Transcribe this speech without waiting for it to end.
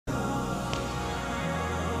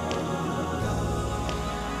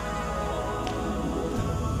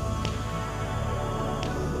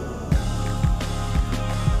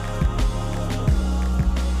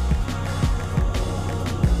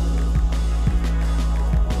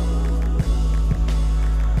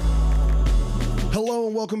Hello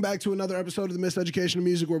and welcome back to another episode of the Miseducation of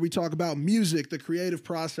Music, where we talk about music, the creative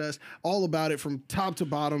process, all about it from top to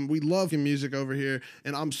bottom. We love music over here,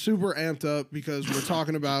 and I'm super amped up because we're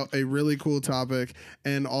talking about a really cool topic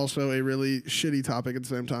and also a really shitty topic at the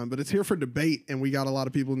same time. But it's here for debate, and we got a lot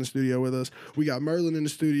of people in the studio with us. We got Merlin in the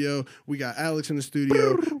studio. We got Alex in the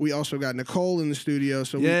studio. We also got Nicole in the studio.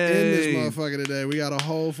 So we in this motherfucker today. We got a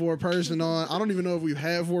whole 4-person on. I don't even know if we've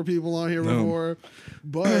had 4 people on here before,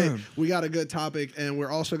 but we got a good topic. And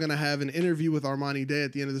we're also going to have an interview with Armanii Day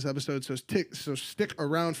at the end of this episode, so stick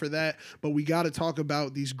around for that. But we got to talk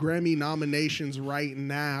about these Grammy nominations right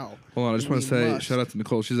now. Hold on, I just want to say shout out to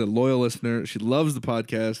Nicole. She's a loyal listener. She loves the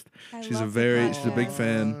podcast. She's a big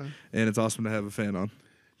fan, and it's awesome to have a fan on.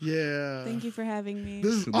 Yeah. Thank you for having me.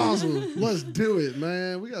 This is awesome. Let's do it,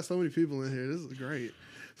 man. We got so many people in here. This is great.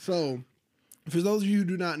 So, for those of you who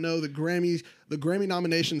do not know, the Grammy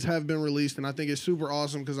nominations have been released, and I think it's super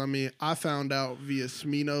awesome because, I mean, I found out via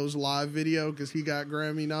Smino's live video because he got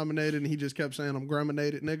Grammy nominated, and he just kept saying, I'm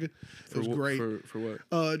Grammy-nated, nigga. It was great. For what?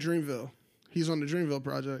 Dreamville. He's on the Dreamville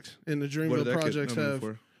projects, and the Dreamville projects have...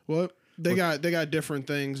 For? What? They got different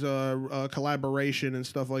things, collaboration and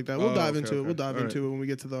stuff like that. We'll dive into it. We'll dive into it when we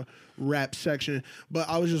get to the rap section. But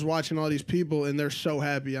I was just watching all these people, and they're so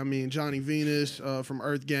happy. I mean, Johnny Venus from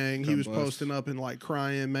Earth Gang, he was posting up and like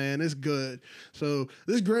crying, man. It's good. So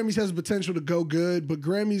this Grammys has the potential to go good, but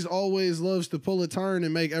Grammys always loves to pull a turn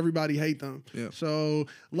and make everybody hate them. Yeah. So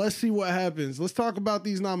let's see what happens. Let's talk about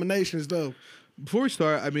these nominations, though. Before we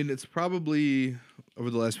start, I mean, it's probably over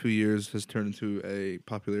the last few years has turned into a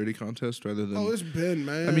popularity contest rather than... Oh, it's been,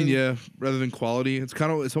 man. I mean, yeah, rather than quality. It's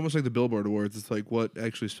almost like the Billboard Awards. It's like what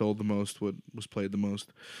actually sold the most, what was played the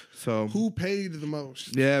most. So who paid the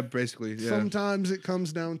most? Yeah, basically, yeah. Sometimes it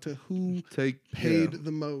comes down to who paid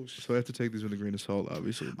the most. So I have to take these with a grain of salt,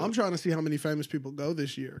 obviously. I'm trying to see how many famous people go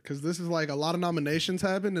this year, because this is like a lot of nominations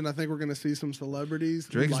happened, and I think we're going to see some celebrities.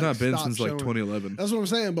 Drake's not been since like 2011. That's what I'm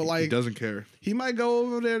saying, but like... He doesn't care. He might go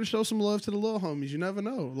over there to show some love to the little homies. You never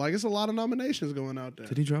know. Like, it's a lot of nominations going out there.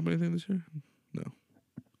 Did he drop anything this year? No.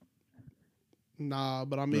 Nah,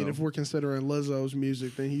 but I mean, if we're considering Lizzo's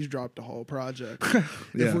music, then he's dropped the whole project.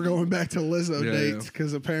 Yeah. If we're going back to Lizzo dates,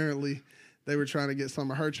 because apparently they were trying to get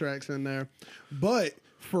some of her tracks in there. But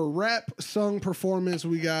for rap sung performance,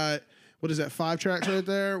 we got... What is that, 5 tracks right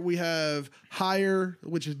there? We have Higher,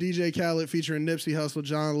 which is DJ Khaled featuring Nipsey Hussle,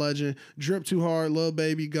 John Legend, Drip Too Hard, Lil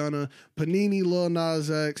Baby Gunna, Panini, Lil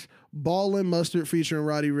Nas X, Ballin' Mustard featuring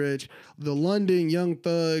Roddy Ricch, The London, Young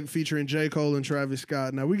Thug featuring J. Cole and Travis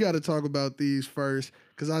Scott. Now, we got to talk about these first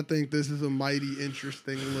because I think this is a mighty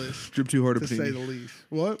interesting list. Drip Too Hard to say the least.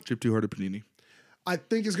 What? Drip Too Hard to Panini. I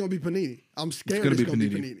think it's going to be Panini. I'm scared it's going to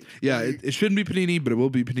be Panini. Yeah, like, it shouldn't be Panini, but it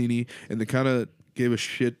will be Panini. And they kind of gave a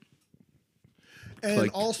shit. And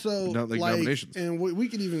like, also, like and we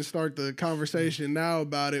can even start the conversation now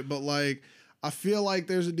about it, but like, I feel like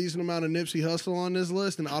there's a decent amount of Nipsey Hussle on this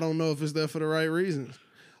list, and I don't know if it's there for the right reasons.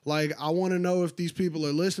 Like, I want to know if these people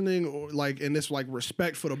are listening, or like, and it's like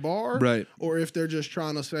respect for the bar, right? Or if they're just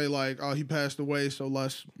trying to say like, oh, he passed away, so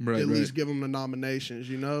let's at least give him the nominations,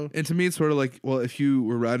 you know? And to me, it's sort of like, well, if you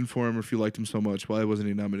were riding for him, or if you liked him so much, why wasn't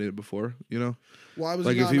he nominated before? You know? Why was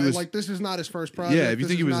he nominated? Like, this is not his first project. Yeah, if you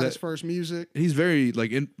think he was not his first music, he's very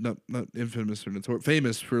like not infamous or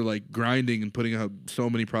famous for like grinding and putting out so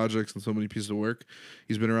many projects and so many pieces of work.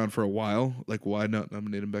 He's been around for a while. Like, why not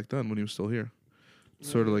nominate him back then when he was still here?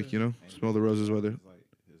 Sort of like, you know, smell the roses weather. Like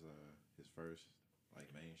his first like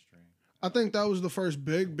mainstream. I think that was the first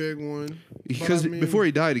big one. Because before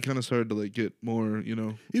he died, he kind of started to like get more, you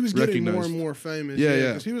know, he was getting more and more famous. Yeah.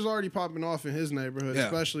 Because he was already popping off in his neighborhood,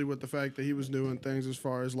 especially with the fact that he was doing things as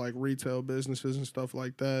far as like retail businesses and stuff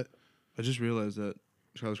like that. I just realized that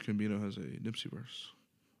Childish Gambino has a Nipsey verse.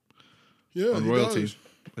 Yeah, on royalty. Does.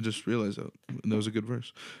 I just realized that, and that was a good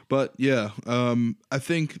verse. But yeah, I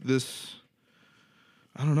think this.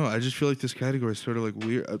 I don't know. I just feel like this category is sort of like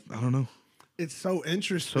weird. I don't know. It's so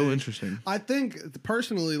interesting. So interesting. I think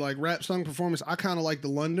personally, like rap song performance, I kind of like the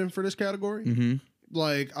London for this category. Mm-hmm.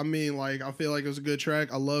 Like, I mean, like I feel like it was a good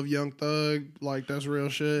track. I love Young Thug. Like that's real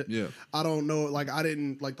shit. Yeah. I don't know. Like I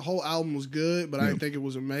didn't like the whole album was good, but I didn't think it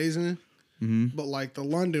was amazing. Mm-hmm. But like the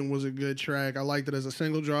London was a good track. I liked it as a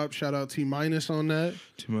single drop. Shout out T- on that.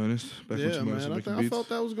 T-. Back yeah, man. I felt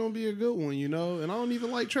that was gonna be a good one, you know. And I don't even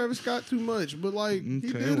like Travis Scott too much, but like he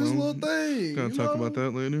did his little thing. Gotta talk about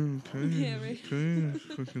that later. Okay. Yeah, right. Okay.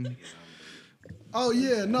 Fucking. Oh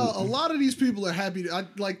yeah, no. A lot of these people are happy.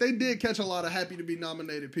 They did catch a lot of happy to be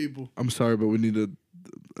nominated people. I'm sorry, but we need to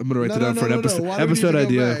I'm gonna write No, that no, down no, for an no, no. episode Why do we need episode to go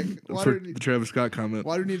idea back? Why for do we- the Travis Scott comment.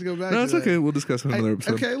 Why do we need to go back? No, to it's that? okay. We'll discuss it in another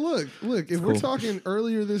episode. Okay, look. If we're cool. talking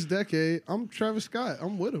earlier this decade, I'm Travis Scott.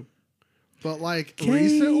 I'm with him. But like Okay.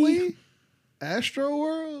 recently, Astro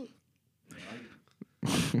World.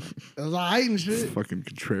 It was alright and shit. Fucking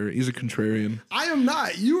contrarian. He's a contrarian. I am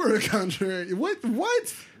not. You are a contrary. What?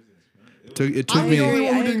 It took I'm me. the only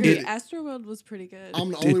one who I didn't agree. get it. Astroworld was pretty good.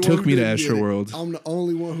 I'm the only one took who me to didn't get Astro it. World. I'm the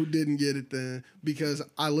only one who didn't get it then because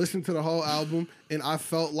I listened to the whole album and I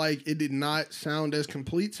felt like it did not sound as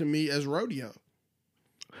complete to me as Rodeo.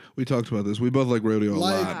 We talked about this. We both like rodeo a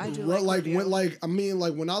Like, lot. I do ro- like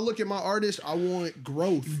Rodeo. when I look at my artists, I want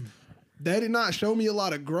growth. That did not show me a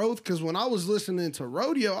lot of growth because when I was listening to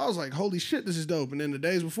Rodeo, I was like, holy shit, this is dope. And then the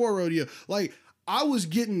days before Rodeo, like I was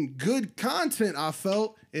getting good content, I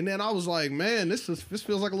felt. And then I was like, man, this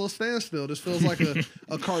feels like a little standstill. This feels like a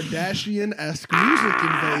Kardashian-esque music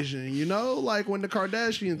invasion, you know? Like when the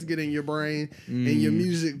Kardashians get in your brain and your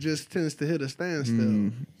music just tends to hit a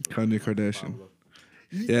standstill. Kanye Kardashian.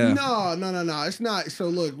 Yeah. No. It's not. So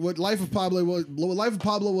look, what Life of Pablo was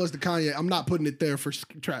to Kanye, I'm not putting it there for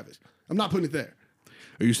Travis. I'm not putting it there.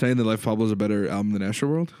 Are you saying that Life of Pablo is a better album than Astro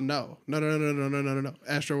World? No.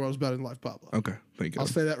 Astro World's better than Life of Pablo. Okay, thank you. I'll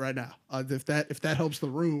say that right now. If that helps the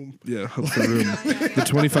room. Yeah, helps the room. The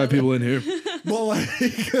 25 people in here.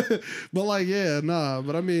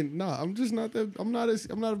 But I mean, nah. I'm just not that. I'm not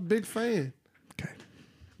a big fan. Okay.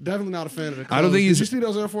 Definitely not a fan of the. I don't think Did he's- you see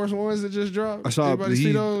those Air Force Ones that just dropped? I saw Everybody see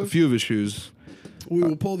a those? few of his shoes. We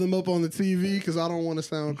will pull them up on the TV because I don't want to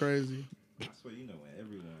sound crazy. I swear, you know, when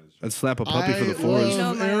everyone is I'd slap a puppy for the I fours. You know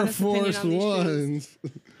love my Air honest opinion Force on these Ones.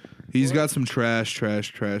 He's got some trash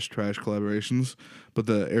collaborations, but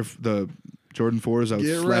the Jordan 4s, I would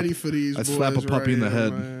Get slap. ready for these. I'd slap a boys puppy right in the here,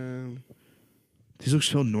 head. man. These look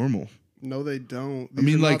so normal. No, they don't. I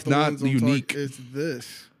mean, are like, the not ones I'm unique. talking- It's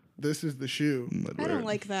this. This is the shoe. I don't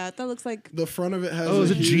like that. That looks like The front of it has. Oh,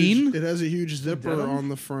 is it huge, jean? It has a huge zipper Denim? on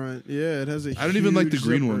the front. Yeah, it has a. I don't even like the huge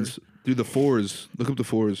green zipper. ones. Dude, the 4s. Look up the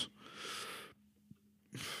 4s.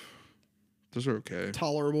 Those are okay.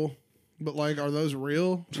 Tolerable, but like, are those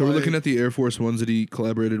real? So we're looking at the Air Force Ones that he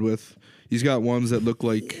collaborated with. He's got ones that look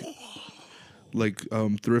like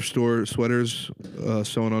thrift store sweaters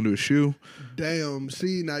sewn onto a shoe. Damn.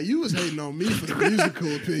 See, now you was hating on me for the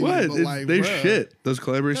musical opinion. What? But like, They're bruh. shit. Those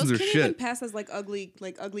collaborations those are can't even shit. pass as like ugly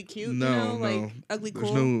cute. No, you know? no. Like ugly There's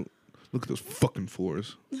cool. no. Look at those fucking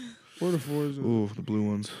 4s. Where the fours? Oh, the blue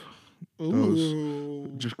ones.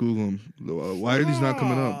 Ooh. Just Google them. Why are these not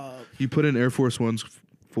coming up? Stop. You put in Air Force Ones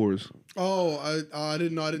 4s. Oh, I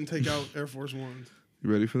didn't know. I didn't take out Air Force Ones.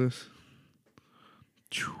 You ready for this?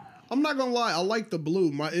 I'm not gonna lie. I like the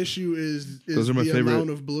blue. My issue is Those are my the favorite. amount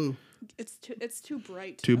of blue. It's too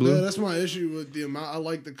bright. Too Yeah, blue? that's my issue with the amount. I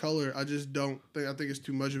like the color. I just don't think. I think it's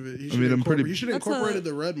too much of it. He mean, I'm pretty- He should have That's incorporated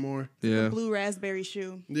the red more. Yeah. Blue raspberry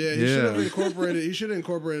shoe. Yeah, he should have Yeah. incorporated. He should have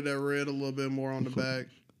incorporated that red a little bit more on the back.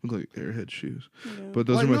 Look like Airhead shoes. Yeah. But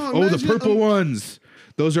those Like, are my. no, Oh, the imagine- purple ones.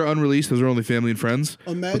 Those are unreleased. Those are only family and friends.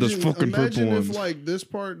 Imagine, but those fucking purple imagine if ones. like this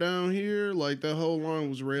part down here, like that whole line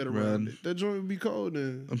was red around Red. it. That joint would be cold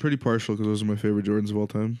then. I'm pretty partial because those are my favorite Jordans of all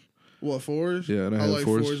time. What, fours? Yeah, and I I have like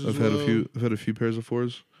 4s. fours as I've had well. a few. I've had a few pairs of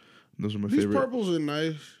 4s. And those are my These favorite. purples are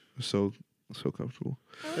nice. So comfortable.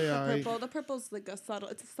 I like Yeah, the I- purple. The purple's like a subtle.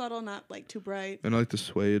 It's a subtle, not like too bright. And I like the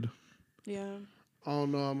suede. Yeah. I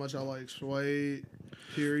don't know how much I like suede.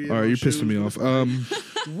 Period. All right, on you're shoes. pissing me off.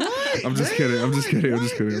 What? I'm just man? kidding. I'm just Like, kidding. I'm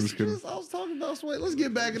just what? kidding. I'm It's just kidding. I was talking about suede. Let's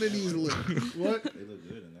get back into these looks. What? they look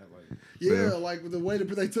good in that. Like, Yeah, Yeah. like the way that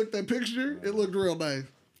they took that picture, it looked real nice.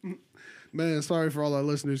 Man, sorry for all our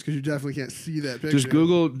listeners because you definitely can't see that picture. Just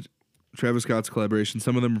Google Travis Scott's collaboration.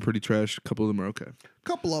 Some of them are pretty trash. A couple of them are okay.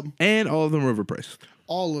 couple of them, And all of them are overpriced.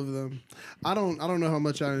 all of them. I don't know how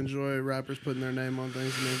much I enjoy rappers putting their name on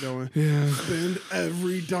things and then going Yeah. spend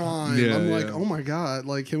every dime. Yeah, I'm like, yeah. oh my god,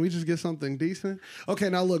 like can we just get something decent? Okay,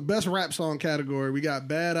 now look, best rap song category. We got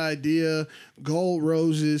Bad Idea, Gold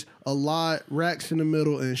Roses, A Lot, Racks in the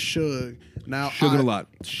Middle, and Suge. Now Sugar a lot.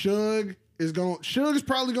 Suge is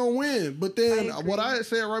probably gonna win. But then I agree. what I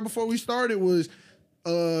said right before we started was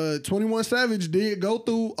 21 Savage did go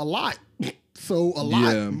through a lot. So a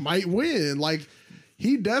lot Yeah. might win. Like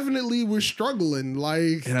he definitely was struggling.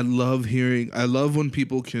 Like And I love when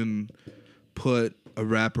people can put a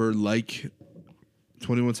rapper like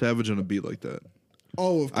 21 Savage on a beat like that.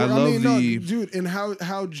 oh, of course. I love no, the- dude, and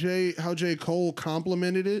how J. Cole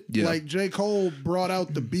complimented it. Yeah. Like J. Cole brought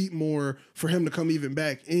out the beat more for him to come even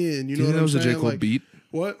back in. You Do know you think what that I'm was a saying? J. Cole Like, beat?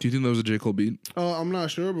 what? Do you think that was a J. Cole beat? I'm not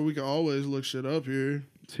sure, but we can always look shit up here.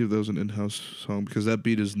 See if that was an in-house song because that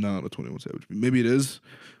beat is not a 21 Savage beat. Maybe it is,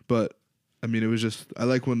 but I mean, it was just I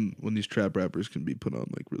like when these trap rappers can be put on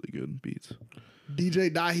like really good beats. DJ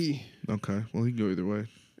Dahi. Okay, well he can go either way.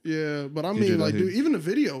 Yeah, but I DJ mean, like, Dahi. dude, even the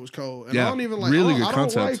video was cold. And Yeah, I don't even like. really I good don't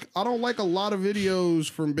concept. I don't like a lot of videos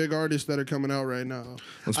from big artists that are coming out right now.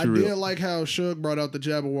 Let's I be real. did like how Suge brought out the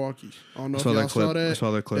Jabberwockies. I don't know I if saw y'all that clip. saw that. I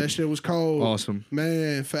saw that clip. That shit was cold. Awesome.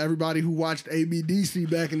 Man, for everybody who watched ABDC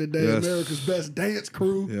back in the day, Yes. America's Best Dance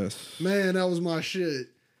Crew. Yes. Man, that was my shit.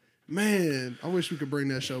 Man, I wish we could bring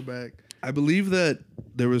that show back. I believe that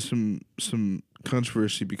there was some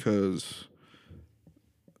controversy because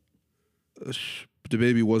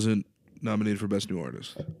DaBaby wasn't nominated for Best New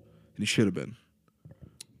Artist, and he should have been.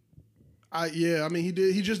 I mean, he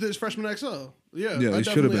did. He just did his Freshman XL. Yeah, Yeah, he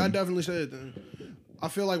should have been. I definitely said it then. I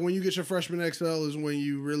feel like when you get your Freshman XL is when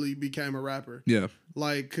you really became a rapper. Yeah.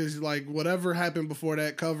 Like, cause like whatever happened before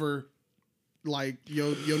that cover, like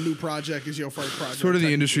your new project is your first project. Sort of the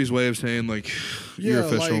technically. industry's way of saying like you're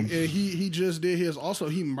official. Like, and he just did his. Also,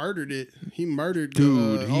 he murdered it. He murdered.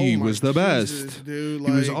 Dude, he oh my was the Jesus, best. dude.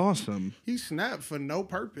 He was Like, awesome. He snapped for no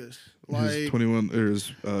purpose. His Like 21 or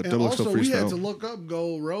his and double XL also, we had to freestyle. look up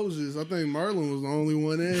Gold Roses. I think Merlin was the only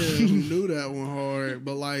one in who knew that one hard.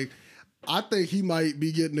 But like, I think he might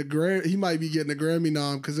be getting a Grammy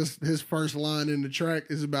nom because his first line in the track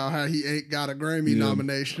is about how he ain't got a Grammy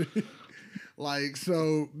nomination. Like,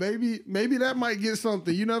 so maybe that might get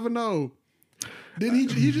something. You never know. Then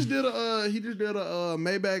he just did a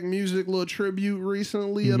Maybach Music little tribute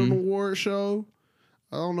recently at an award show.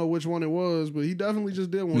 I don't know which one it was, but he definitely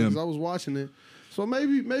just did one because I was watching it. So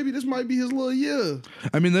maybe this might be his little year.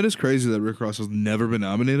 I mean, that is crazy that Rick Ross has never been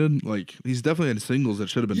nominated. Like, he's definitely had singles that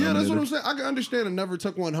should have been Yeah, nominated. that's what I'm saying. I can understand and never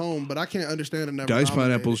took one home, but I can't understand and never. Dice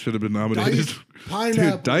nominated. Pineapples should have been nominated. Dice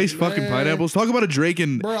Pineapples, Dude, Dice fucking man. Pineapples. Talk about a Drake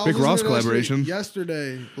and Bro, I was Rick listening Ross to that shit collaboration.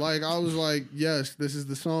 yesterday. Like, I was like, yes, this is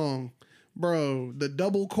the song. Bro, the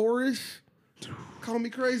double chorus. Call me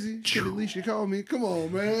crazy. Shit, at least you call me. Come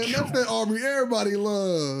on, man. That's that Aubrey everybody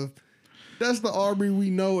love. That's the Aubrey we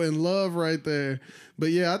know and love right there. But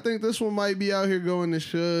yeah, I think this one might be out here going to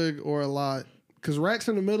Suge or a lot. Because Racks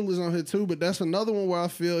in the Middle is on here too, but that's another one where I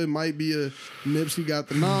feel it might be a Nipsey got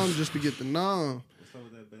the nom just to get the nom. What's up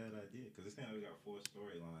with that bad idea? Because this time we got 4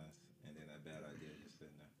 storylines, and then that bad idea just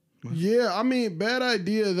sitting there. Yeah, I mean, Bad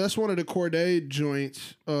Idea, that's one of the Cordae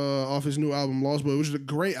joints off his new album, Lost Boy, which is a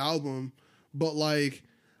great album. But, like,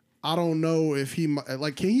 I don't know if he,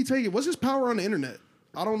 like, can he take it? What's his power on the internet?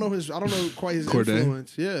 I don't know quite his Cordae?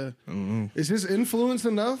 influence. Yeah. I don't know. Is his influence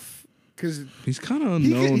enough? Because He's kind of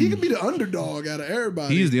unknown. he could be the underdog out of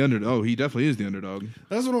everybody. He's the underdog. Oh, he definitely is the underdog.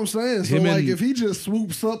 That's what I'm saying. So, Him like, and- if he just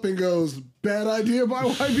swoops up and goes, Bad Idea by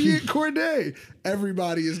YB and Cordae,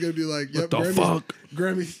 everybody is going to be like, yep, the Grammys. fuck?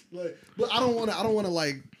 Grammys. Like, but I don't want to,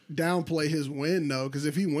 like, downplay his win, though, because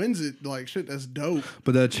if he wins it, like, shit, that's dope.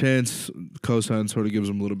 But that Chance cosign sort of gives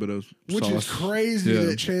him a little bit of Which sauce. is crazy Yeah.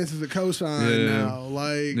 that Chance is a cosign Yeah. now.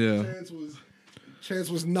 Like, Yeah. Chance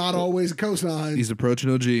was not always a cosign. He's approaching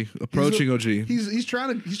OG. OG. He's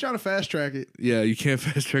trying to fast track it. Yeah, you can't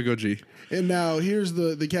fast track OG. And now here's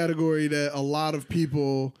the category that a lot of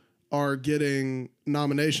people are getting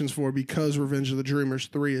nominations for because Revenge of the Dreamers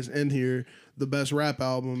 3 is in here, the best rap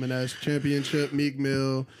album, and that's Championship, Meek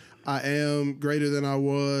Mill, I Am, Greater Than I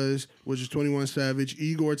Was, which is 21 Savage,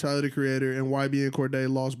 Igor, Tyler the Creator, and YB and Cordae,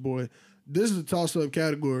 Lost Boy. This is a toss-up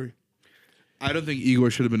category. I don't think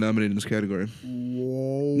Igor should have been nominated in this category.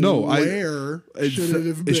 Whoa, No, where should it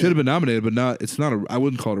have been? It should have been nominated, but not. It's not a. I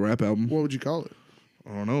wouldn't call it a rap album. What would you call it?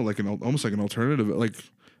 I don't know, like almost like an alternative. Like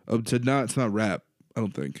it's not rap. I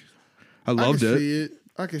don't think. I loved it,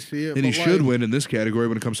 I can see it. and he but, should like, win in this category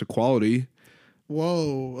when it comes to quality.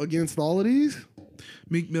 Whoa, against all of these?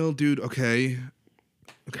 Meek Mill, dude. Okay.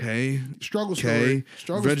 Struggle Okay. story.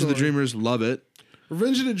 Struggle Revenge of the story. Dreamers, love it.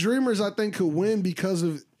 Revenge of the Dreamers, I think, could win because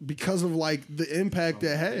of like the impact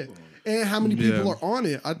it had and how many people Yeah. are on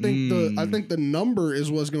it. I think the number is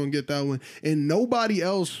what's going to get that one, and nobody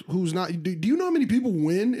else who's not. Do you know how many people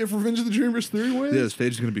win if Revenge of the Dreamers 3 wins? Yeah, the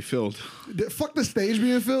stage is gonna be filled. Fuck the stage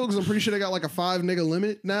being filled because I'm pretty sure they got like a 5 nigga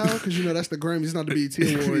limit now because that's the Grammys, not the BET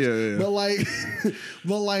Awards. Yeah.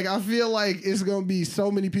 But like, I feel like it's gonna be so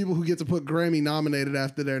many people who get to put Grammy nominated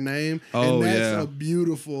after their name, Oh, and that's yeah. a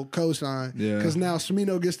beautiful cosign. Yeah. Because now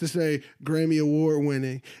Smino gets to say Grammy Award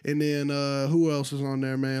winning, and then who else is on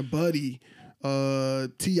there, man? Buddy,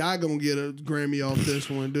 T.I. gonna get a Grammy off this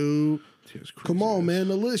one, dude. Come on, man.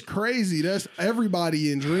 The list crazy. That's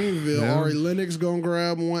everybody in Dreamville. Yeah. Ari Lennox gonna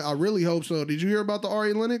grab one. I really hope so. Did you hear about the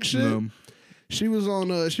Ari Lennox shit? No. She was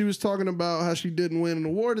on. She was talking about how she didn't win an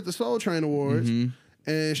award at the Soul Train Awards,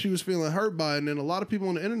 and she was feeling hurt by it. And then a lot of people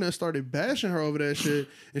on the internet started bashing her over that shit.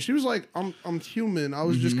 And she was like, I'm human. I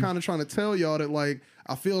was just kind of trying to tell y'all that, like,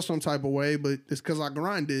 I feel some type of way, but it's because I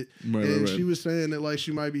grind it. And she was saying that, like,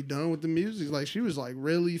 she might be done with the music. Like, she was, like,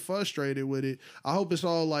 really frustrated with it. I hope it's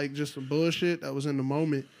all, like, just some bullshit that was in the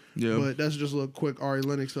moment. Yeah. But that's just a little quick Ari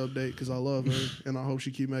Lennox update because I love her, and I hope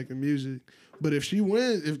she keep making music. But if she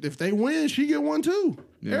wins, if they win, she get one too.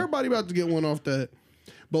 Yeah. Everybody about to get one off that.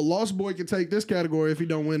 But Lost Boy can take this category if he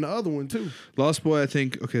don't win the other one too. Lost Boy, I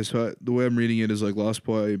think. Okay, so the way I'm reading it is like Lost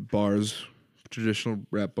Boy bars, traditional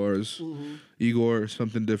rap bars. Mm-hmm. Igor,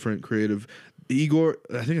 something different, creative. Igor,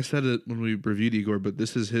 I think I said it when we reviewed Igor, but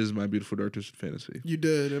this is his My Beautiful Dark Twisted Fantasy. You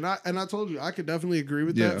did, and I told you I could definitely agree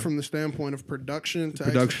with that from the standpoint of production to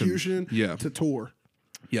execution to tour.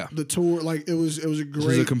 Yeah, the tour, like it was a great. This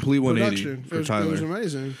is a complete 180 for Tyler. It was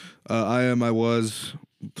amazing. I was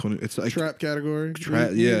 20. It's like trap category.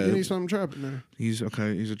 You need something trap in there. He's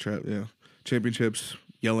okay. He's a trap. Yeah, championships,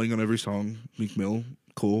 yelling on every song. Meek Mill,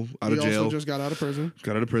 cool. Out of jail. Also just got out of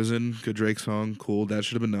prison. Good Drake song, cool. That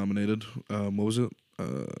should have been nominated. What was it?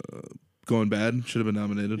 Going Bad should have been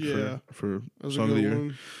nominated for Song of the Year.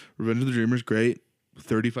 One. Revenge of the Dreamers, great.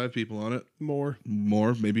 35 people on it. More,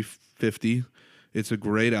 maybe 50. It's a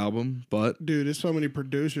great album, but dude, there's so many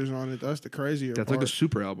producers on it. That's the crazier part. Like a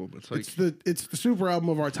super album. It's like it's the super album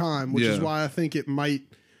of our time, which is why I think it might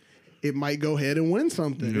go ahead and win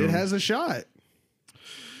something. Yeah. It has a shot.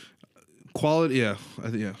 Quality, I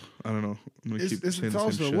don't know. I'm gonna keep saying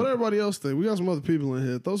the same shit. What everybody else think? We got some other people in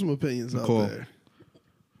here. Throw some opinions out there.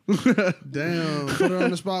 Damn, put her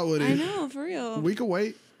on the spot with it. I know, for real. We can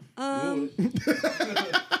wait.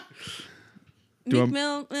 Meek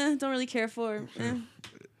Mill, don't really care for.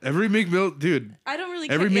 Every Meek Mill, dude. I don't really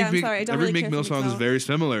care. Every Meek Mill song is very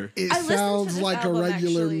similar. It sounds like a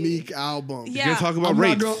regular Meek album. Yeah. You're gonna talk about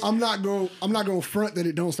rape. I'm not going to front that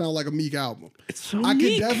it don't sound like a Meek album. It's so I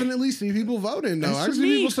Meek. can definitely see people voting though. I can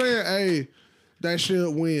see people saying, "Hey, that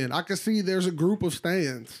should win." I can see there's a group of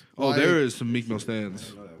stands. Oh, like, there is some Meek Mill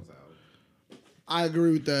stands. I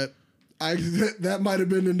agree with that. That might have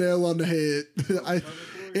been the nail on the head.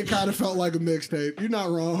 It kind of felt like a mixtape. You're not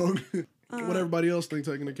wrong. What everybody else think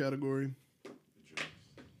taking the category?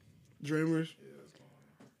 Dreamers?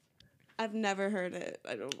 I've never heard it.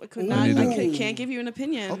 I can't give you an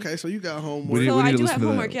opinion. Okay, so you got homework. So I do have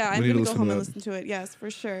homework. Yeah, I'm gonna go home and listen to it. Yes, for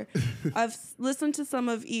sure. I've listened to some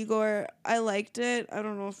of Igor. I liked it. I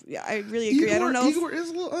don't know if I really agree. I don't know. Igor is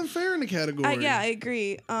a little unfair in the category. I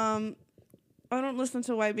agree. I don't listen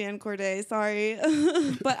to YBN Corday, sorry.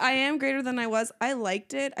 But I am greater than I was. I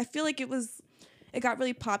liked it. I feel like it got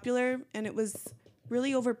really popular and it was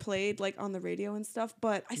really overplayed like on the radio and stuff,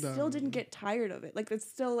 but I still didn't get tired of it. Like it's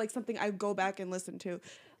still like something I go back and listen to.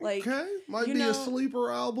 Like might be a sleeper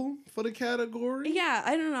album for the category. Yeah,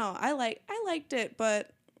 I don't know. I liked it,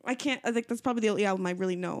 but I think that's probably the only album I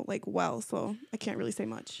really know like well, so I can't really say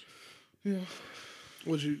much. Yeah.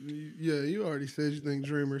 You already said you think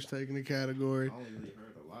Dreamer's taking the category. I only really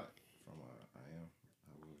heard a lot from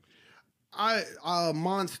I Am.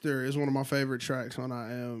 Monster is one of my favorite tracks on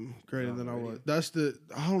I Am Greater Than I Was. That's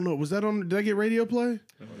I don't know. Was that on? Did I get radio play?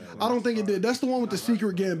 I don't think it did. That's the one with the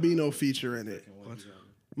Secret Gambino feature in it. What?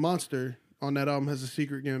 Monster on that album has a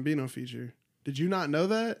Secret Gambino feature. Did you not know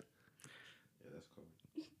that? Yeah, that's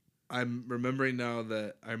cool. I'm remembering now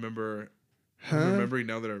that I remember. I'm remembering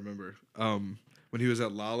now that I remember. When he was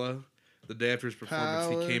at Lala, the day after his performance,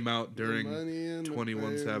 he came out during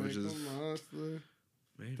 21 Savage's.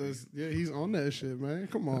 Yeah, he's on that shit, man.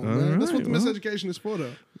 Come on, man. That's what the miseducation is for,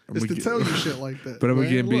 though. It's to tell you shit like that. But I'm a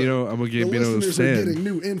Gambino The listeners are getting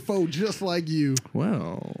new info just like you.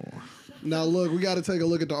 Wow. Now, look, we got to take a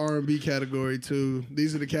look at the R&B category, too.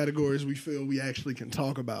 These are the categories we feel we actually can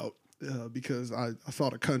talk about. Because I saw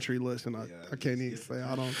the country list, and I can't even say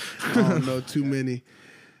I don't know too many.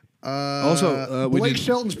 Also, Blake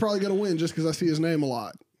Shelton's probably going to win just because I see his name a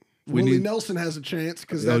lot. Willie Nelson has a chance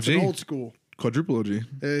because that's an old school. Quadruple OG. Yeah,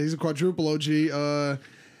 he's a quadruple OG.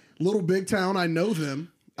 Little Big Town, I know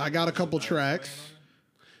them. I got a couple tracks.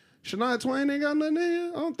 Shania Twain ain't got nothing in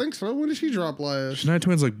here? I don't think so. When did she drop last? Shania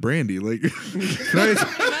Twain's like Brandy. Like,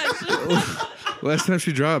 last time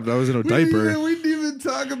she dropped, I was in a diaper. We didn't even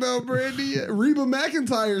talk about Brandy yet. Reba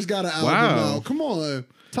McEntire's got an album now. Come on.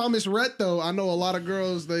 Thomas Rhett, though, I know a lot of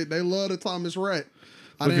girls, they love the Thomas Rhett.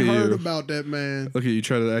 I didn't heard about that, man. Look at you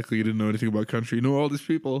try to act like you didn't know anything about country. You know all these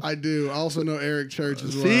people. I do. I also know Eric Church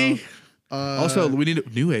as well. See? Also, we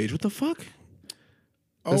need New Age. What the fuck?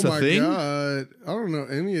 That's my God. I don't know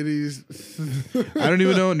any of these. I don't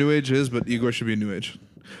even know what New Age is, but Igor should be New Age.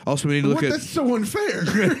 Also, we need to look That's so unfair.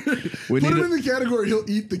 We Put need him to- in the category. He'll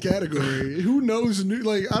eat the category. Who knows?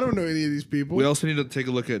 I don't know any of these people. We also need to take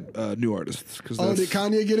a look at new artists. Oh, did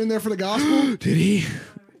Kanye get in there for the gospel? Did he? Hell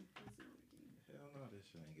no, this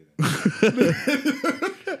shit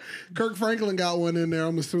ain't getting. Kirk Franklin got one in there.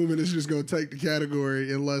 I'm assuming it's just going to take the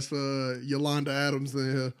category unless Yolanda Adams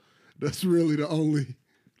there. That's really the only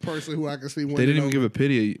person who I can see winning. They didn't even give a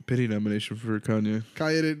pity nomination for Kanye.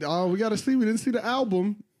 Kanye did. Oh, we got to see. We didn't see the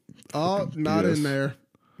album. Oh, not BS. in there.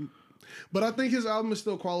 But I think his album is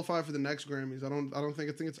still qualified for the next Grammys. I think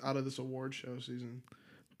it's out of this award show season.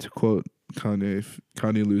 To quote Kanye, if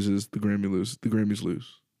Kanye loses, the Grammys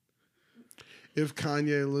lose. If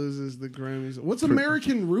Kanye loses the Grammys, what's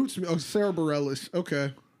American Roots? Oh, Sarah Bareilles.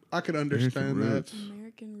 Okay, I could understand American that. Roots.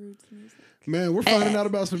 American roots music. Man, we're finding out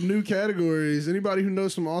about some new categories. Anybody who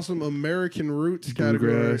knows some awesome American Roots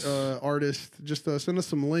category Bluegrass. artists, just send us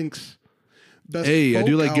some links. Best Hey, I folk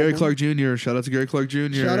do like Gary album. Clark Jr. Shout out to Gary Clark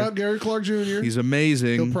Jr. Shout out Gary Clark Jr. He's He'll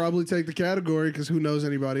amazing. probably take the category because who knows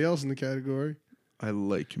anybody else in the category. I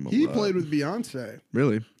like him a He lot. played with Beyonce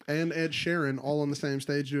Really? and Ed Sheeran all on the same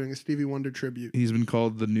stage doing a Stevie Wonder tribute. He's been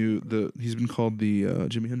called the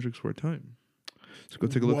Jimi Hendrix for a time. So go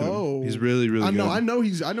take a look at Whoa. him. He's really, really I know, good.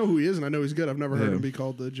 I know who he is, and I know he's good. I've never heard Yeah. him be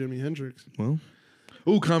called the Jimi Hendrix. Well,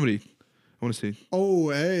 oh, comedy. I want to see. Oh,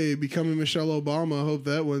 hey, becoming Michelle Obama. I hope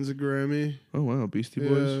that wins a Grammy. Oh wow, Beastie Yeah,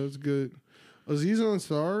 Boys. that's good. Aziz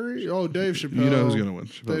Ansari? Oh, Dave Chappelle. You know who's gonna win?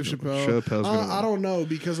 Dave Chappelle. Chappelle's gonna win. I don't know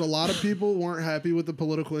because a lot of people weren't happy with the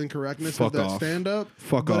political incorrectness Fuck of that off. stand-up.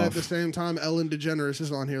 Fuck but off. at the same time, Ellen DeGeneres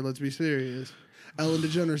is on here. Let's be serious. Ellen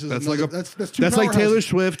DeGeneres is That's another, like a- that's two That's like powerhouses. Taylor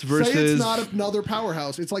Swift Say versus. it's not another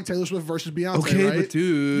powerhouse. It's like Taylor Swift versus Beyonce. Okay, right? but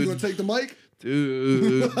dude. you gonna take the mic?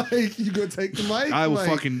 Dude, Like, you gonna take the mic? I will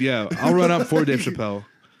Like, I'll run up for Dave Chappelle.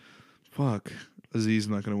 Fuck, Aziz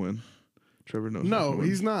not gonna win. Trevor knows. No,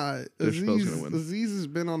 he's not. Dave Chappelle's gonna win. Aziz has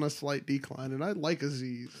been on a slight decline, and I like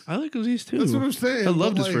Aziz. I like Aziz too. That's what I'm saying. I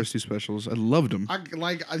loved but, his like, first two specials. I loved him. I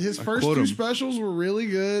like his I first quote two him. specials were really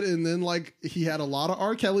good, and then like he had a lot of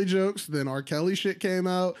R. Kelly jokes. Then R. Kelly shit came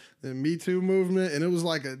out, then Me Too movement, and it was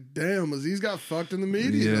like a damn. Aziz got fucked in the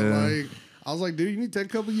media. Yeah. Like I was like, dude, you need to take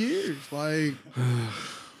a couple years. Like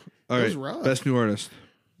All it was right, rough. best new artist.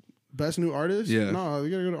 best new artist. Yeah. No, we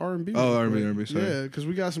gotta go to R&B. Oh, R&B, Like, R&B, sorry. Yeah, because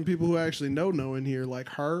we got some people who actually know in here, like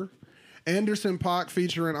her. Anderson .Paak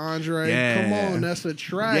featuring Andre. Yeah. Come on, that's a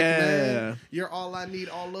track, Yeah. man. You're all I need,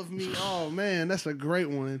 all of me. Oh man, that's a great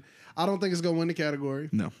one. I don't think it's gonna win the category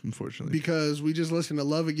No, unfortunately, because we just listened to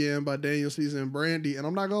 "Love Again" by Daniel Caesar and Brandy, and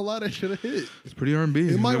I'm not gonna lie, that should have hit. it's pretty R&B.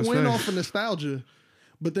 It I might gotta win say. off of nostalgia,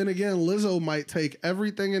 but then again, Lizzo might take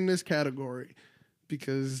everything in this category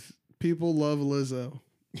because people love Lizzo.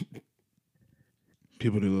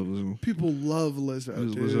 People do love Lizzo. People love Lizzo.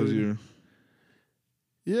 Lizzo's Dude. your.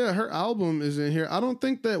 Yeah, her album is in here. I don't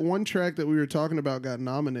think that one track that we were talking about got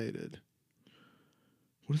nominated.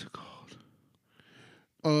 What is it called?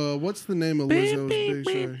 What's the name of Lizzo's big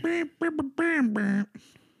show?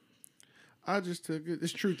 I just took it.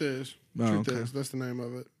 It's Truth Is. Oh, Truth okay. Is. That's the name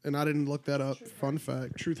of it. And I didn't look that up. Fun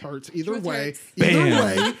fact. Truth hurts. Either Truth way. hurts. Either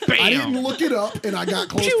Bam. way. I didn't look it up, and I got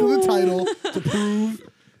close to the title to prove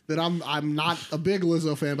that I'm not a big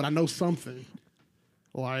Lizzo fan, but I know something.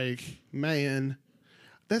 Like, man,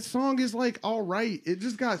 that song is like all right. It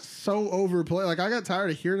just got so overplayed. Like I got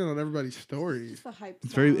tired of hearing it on everybody's stories. It's a hype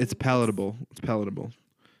It's very. song. It's palatable. It's palatable.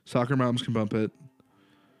 Soccer moms can bump it.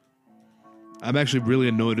 I'm actually really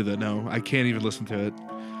annoyed with it now. I can't even listen to it.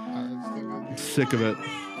 I'm sick of it.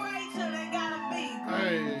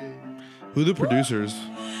 Hey. Who are the producers? I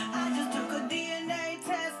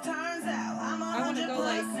want to go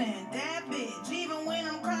like.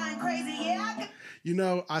 You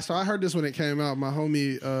know, I heard this when it came out. My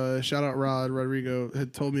homie, shout out Rod Rodrigo,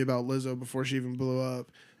 had told me about Lizzo before she even blew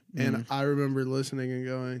up, and I remember listening and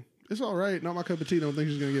going, "It's all right, not my cup of tea. Don't think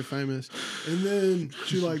she's gonna get famous." And then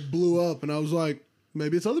she like blew up, and I was like,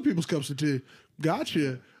 "Maybe it's other people's cups of tea."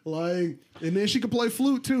 Gotcha. Like, and then she could play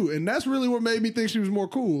flute too, and that's really what made me think she was more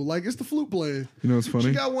cool. Like, it's the flute playing. You know what's funny?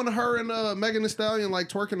 She got one of her and Megan Thee Stallion like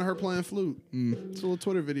twerking to her playing flute. It's a little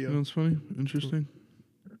Twitter video. You know what's funny? Interesting.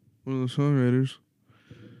 One of the songwriters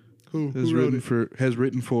Who has wrote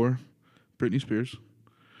written it? for Britney Spears.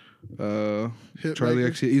 Hit Charlie maker?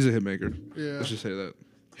 X. He's a hitmaker. Yeah. Let's just say that.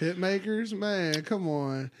 Hit makers, man, come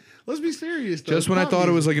on. Let's be serious. Though. Just when I Pop thought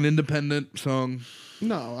it was music. like an independent song.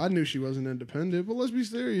 No, I knew she wasn't independent, but let's be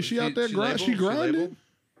serious. She out there labeled? She She grinding. labeled?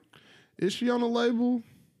 Is she on a label?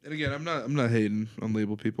 And again, I'm not hating on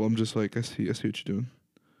label people. I'm just like, I see what you're doing.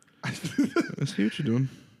 I see what you're doing.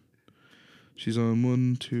 She's on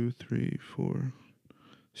 1, 2, 3, 4,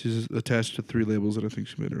 She's attached to 3 labels, and I think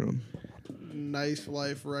she made her own. Nice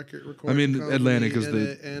Life record I recording. mean, company Atlantic is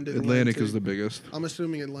and Atlantic is the biggest. I'm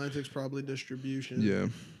assuming Atlantic's probably distribution. Yeah.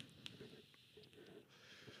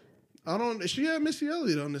 She had Missy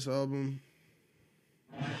Elliott on this album.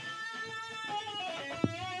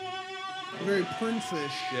 Very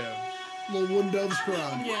Prince-ish. Yeah. Little One Dove's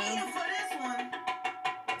Cry. Yeah.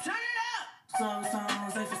 Slow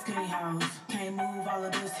songs, like for skinny house. Can't move all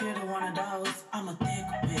of this here to one of those. I'm a thick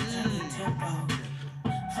bitch, I need tempo.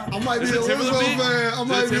 I might be a Is it Lizzo Timberlake? fan. I Is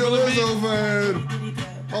might it be a Timberlake? Lizzo fan.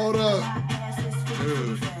 Hold up.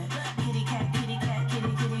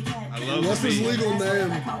 I love What's the his beat. legal name?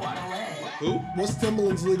 Who? What's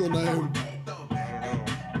Timbaland's legal name?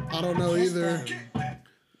 I don't know either.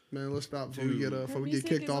 Man, let's stop before we get Her before we get music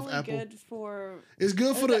kicked is off only Apple. Good for It's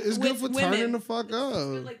good for It's it's good for women. turning the fuck It's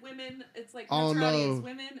good, up. like women. It's like Oh, neutrality no. is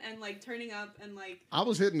women and like turning up and like. I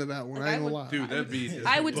was hitting to that one. Like, I ain't I gonna would- lie. Dude, that beat is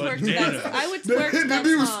I would twerk to that. bananas. I would That- twerk to that that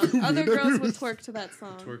beat was song. stupid. Other That girls beat would was- twerk to that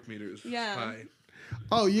song. Twerk meters. Yeah. High.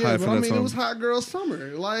 Oh yeah, High but for I that mean it song. was Hot Girl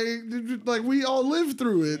Summer. Like we all lived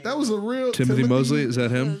through it. That was a real Timothy Mosley, is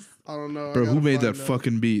that him? I don't know. I Bro, who gotta made that find out.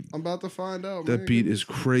 fucking beat? I'm about to find out. That man. beat is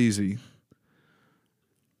crazy.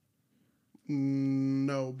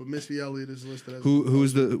 No, but Missy Elliott is listed as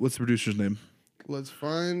What's the producer's name? Let's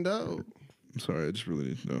find out. I'm sorry, I just really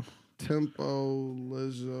need to know. Tempo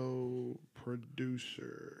Lizzo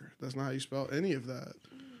producer. That's not how you spell any of that.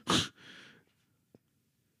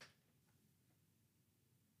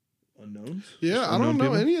 Unknowns? Yeah, Just I don't unknown know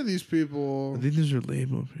people? any of these people. I think these are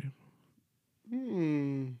label people.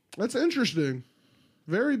 That's interesting.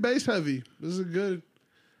 Very bass heavy. This is a good.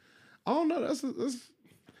 I don't know. That's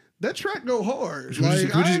that track go hard. Can we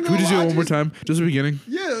just I do ain't it gonna lie, one more time? Just the beginning.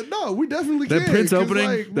 Yeah, no, we definitely That can. Prince 'cause, opening.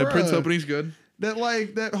 like, That Prince bruh, opening's good. That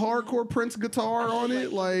that hardcore Prince guitar on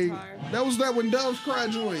it. Like guitar. that was that when Doves Cry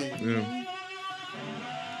joint. Yeah.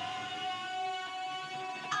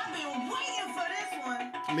 I've been waiting for this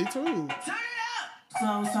one. Me too. Turn it up.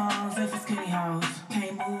 Slow songs, like for skinny house.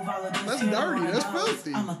 Can't move all of this That's here to dirty. one of That's those.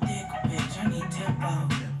 filthy. I'm a thick bitch, I need tempo.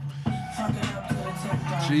 Fuck it up to the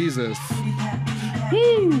tempo. Jesus.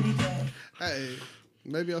 Hey,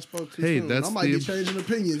 maybe I spoke too Hey, soon. that's I might the- be changing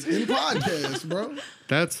opinions in podcasts, bro.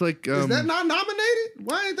 That's like Is that not nominated?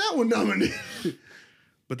 Why ain't that one nominated?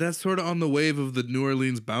 but that's sort of on the wave of the New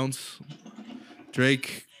Orleans bounce.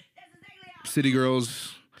 Drake, City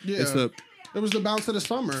Girls. Yeah. It's the It was the bounce of the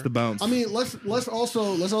summer. the bounce. I mean, let's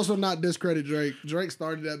also not discredit Drake. Drake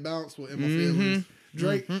started that bounce with In My Feelings.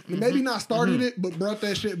 Drake maybe not started it, but brought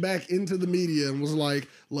that shit back into the media and was like,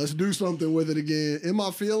 let's do something with it again. In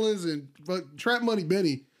My Feelings and Trap Money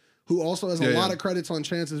Benny, who also has a Yeah, lot yeah. of credits on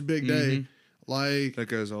Chance's Big Day. Like that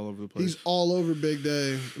guy's all over the place. he's all over Big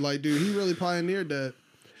Day. Like, dude, he really pioneered that.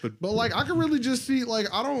 But- Like I can really just see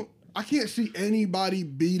I can't see anybody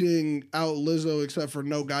beating out Lizzo except for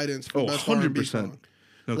No Guidance for best R&B 100%. song.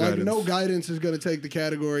 No Like guidance. No Guidance is gonna take the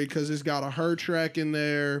category because it's got a her track in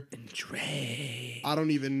there. Drake. I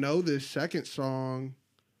don't even know this second song.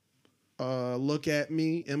 Look at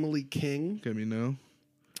Me, Emily King. Get me now.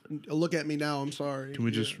 Look at Me Now. I'm sorry. Can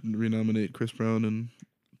we just renominate Chris Brown and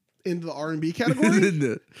into the R&B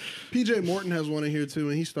category? PJ Morton has one in here too,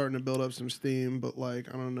 and he's starting to build up some steam. But like,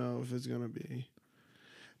 I don't know if it's gonna be.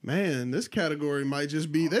 Man, this category might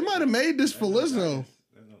just be. They might have made this for Lizzo.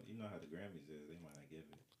 You know how the Grammys is. They might not give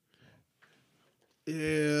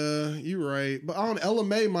it. Yeah, you're right. But I don't. Ella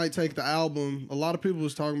Mai might take the album. A lot of people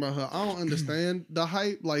was talking about her. I don't understand the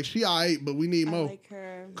hype. Like she aight, but we need I more. like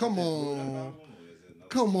her. Come on.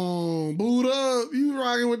 Come on, boot up. You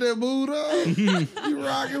rocking with that boot up? You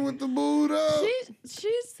rocking with the boot up?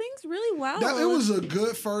 She sings really well. It was a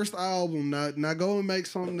good first album. Now go and make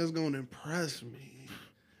something that's gonna impress me.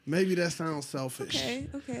 Maybe that sounds selfish.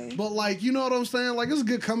 okay. But like, you know what I'm saying? Like it's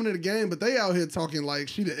good coming to the game, but they out here talking like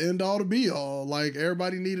she the end all to be all. Like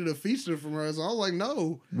everybody needed a feature from her. So I was like,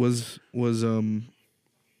 no. was oh my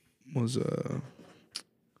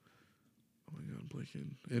god, blanking.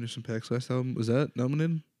 Anderson .Paak's last album, was that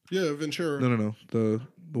nominated? Yeah, Ventura. No. The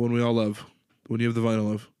one we all love. The one you have the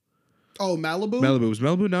vinyl of. Oh, Malibu? Malibu. Was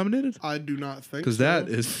Malibu nominated? I do not think Because so. that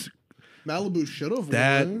is Malibu should have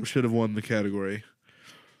that won. should have won the category.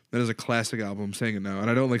 That is a classic album. I'm saying it now, and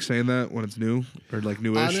I don't like saying that when it's new or like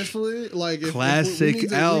newish. Honestly, like if Classic we need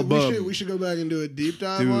to, album. we should go back and do a deep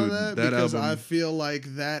dive Dude, on that that because album- I feel like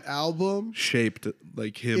that album Shaped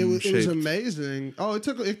like him. it was shaped. amazing. Oh, it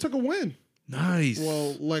took a win. Nice.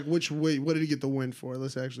 Well, like what did he get the win for?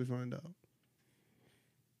 Let's actually find out.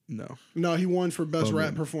 No, he won for best Bubble.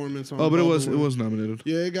 rap performance. On Oh, but it Bubble. was nominated.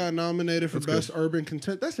 Yeah, it got nominated for That's best good. urban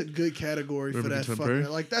content. That's a good category for Urban that contemporary?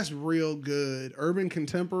 fucking. Like that's real good. Urban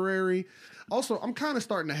contemporary. Also, I'm kind of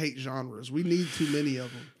starting to hate genres. We need too many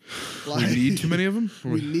of them. Like, We need too many of them.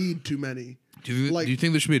 We need too many. Do you like-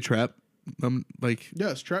 think there should be a trap? Like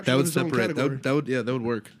Yes, trap should that have would its own separate. category. That would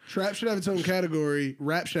work. Trap should have its own category.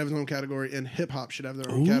 Rap should have its own category, and hip hop should have their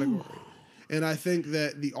own category. And I think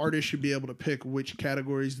that the artist should be able to pick which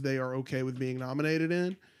categories they are okay with being nominated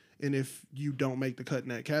in. And if you don't make the cut in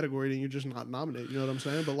that category, then you're just not nominated. You know what I'm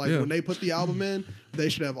saying? But like Yeah. when they put the album in, they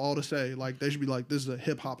should have all to say. Like they should be like, this is a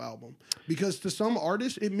hip hop album. Because to some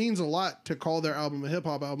artists, it means a lot to call their album a hip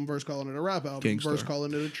hop album versus calling it a rap album Gangstar. versus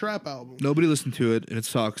calling it a trap album. Nobody listened to it, and it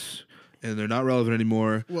sucks. And they're not relevant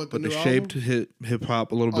anymore. What, the but they new shaped album? hip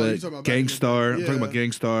hop a little Oh, you're bit. talking about back in the Gangstar. day. I'm talking about Yeah.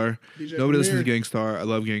 Gangstar. DJ Nobody listens to Premier. Gangstar. I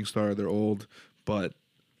love Gangstar. They're old, but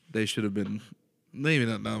they should have been. Maybe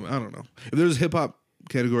not. No, I don't know. If there's a hip hop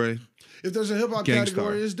category, If there's a hip hop Gangstar.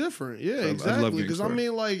 category, it's different. Yeah, I love exactly. Because I Gangstar.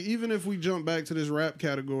 mean, like, even if we jump back to this rap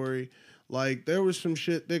category, like, there was some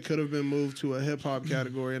shit that could have been moved to a hip hop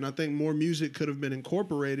category, and I think more music could have been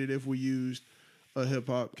incorporated if we used a hip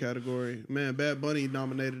hop category. Man, Bad Bunny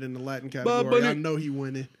nominated in the Latin category. Bunny. I know he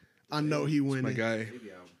winning. I know he winning. my guy.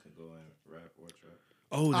 Maybe album can go in rap or trap.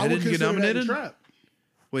 Oh, I that would didn't get consider that in nominated. trap.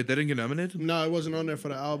 Wait, that didn't get nominated. No, it wasn't on there for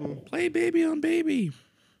the album. Play Baby on Baby.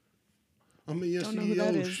 I mean, yes, Don't know who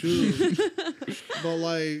that is. should. But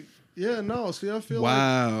like, yeah, no. See, I feel like.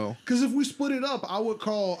 Wow. Because if we split it up, I would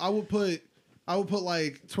put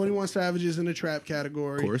like 21 Savages in the trap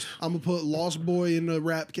category. Of course. I'm gonna put Lost Boy in the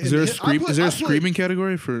rap Is there a category. scream? Is there a screaming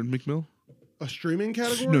category for McMill? A streaming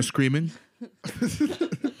category? No screaming.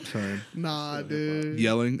 Sorry, Nah, dude.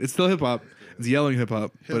 yelling. It's still hip hop. It's yelling hip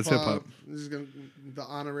hop, but it's hip hop. This is gonna the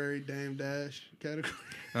honorary Dame Dash category.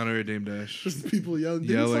 Honorary Dame Dash. Just people yelling.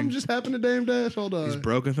 Didn't Yelling. something just happen to Dame Dash? Hold on. He's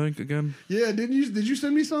broke, I think, again. Yeah, did you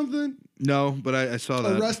send me something? No, but I saw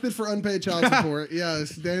that. Arrested for unpaid child support.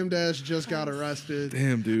 Yes, Dame Dash just got arrested.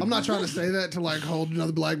 Damn, dude. I'm not trying to say that to like hold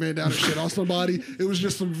another black man down and shit on somebody. It was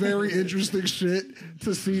just some very interesting shit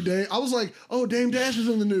to see Dame. I was like, oh, Dame Dash is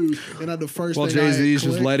in the news. And the first While thing I had Jay-Z's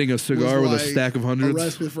just clicked lighting a cigar was, with a like, stack of hundreds.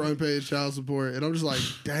 Arrested for unpaid child support. And I'm just like,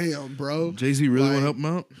 damn, bro. Jay-Z really Like, want to help him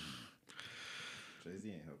out? Jay-Z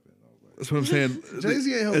ain't helping nobody. That's what I'm saying.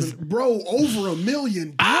 Jay-Z ain't As- helping. Bro, over $1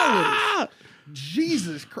 million. Ah!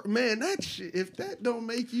 Jesus Christ. Man, that shit, if that don't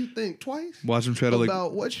make you think twice Watch him try to, like,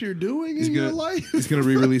 about what you're doing he's in your gonna, life. he's going to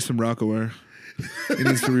re-release some Rockaware. He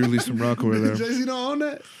needs to re-release some Rockaware there. Jay-Z don't own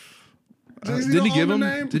that? Jay-Z Didn't he don't give own him?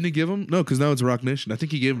 the name? Didn't he give him? No, because now it's Rock Nation. I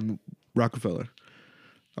think he gave him Rockefeller.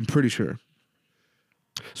 I'm pretty sure.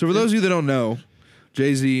 So for those of you that don't know,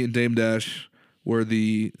 Jay-Z and Dame Dash were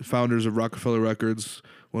the founders of Rockefeller Records,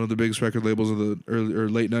 one of the biggest record labels of the early or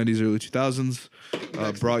late '90s, early 2000s.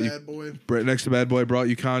 Next to Brought you Bad Boy. next to Bad Boy. Brought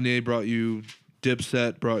you Kanye. Brought you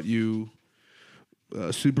Dipset. Brought you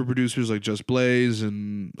super producers like Just Blaze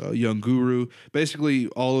and Young Guru. Basically,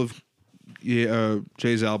 all of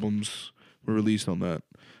Jay's albums were released on that,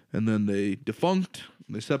 and then they defunct.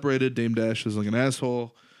 They separated. Dame Dash was like an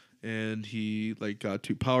asshole, and he like got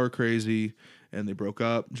too power crazy, and they broke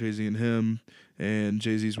up. Jay-Z and him, and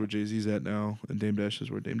Jay-Z's where Jay-Z's at now, and Dame Dash is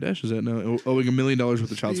where Dame Dash is at now, owing $1 million worth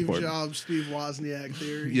of child Steve support. Jobs, Steve Wozniak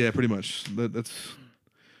theory. Yeah, pretty much. That's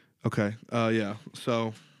okay. Yeah.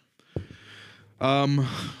 So,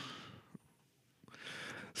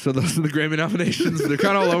 so those are the Grammy nominations. They're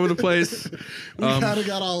kind of all over the place. We kind of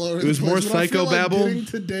got all over. it was the more place, but I feel like psychobabble. Getting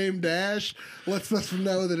to Dame Dash lets us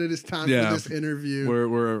know that it is time Yeah. for this interview.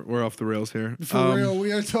 We're off the rails here. For real,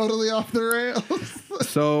 we are totally off the rails.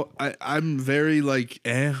 So I'm very like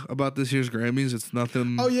about this year's Grammys. It's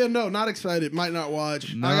nothing. Oh yeah, no, not excited. Might not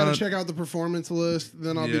watch. I gotta Not- check out the performance list.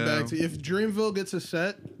 Then I'll be Yeah. back to you. If Dreamville gets a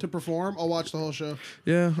set to perform, I'll watch the whole show.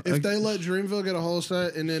 Yeah. If they let Dreamville get a whole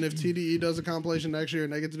set, and then if TDE does a compilation next year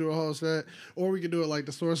and they get to do a whole set, or we could do it like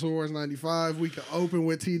the Source Awards '95. We could open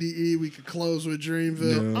with TDE, we could close with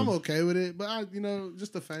Dreamville. Yeah. I'm okay with it, but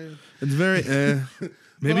just a fan. it's very But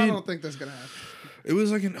maybe I don't think that's gonna happen. it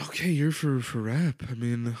was like an okay year for rap. I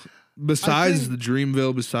mean, besides think- the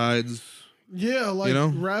Dreamville, besides Yeah, like You know?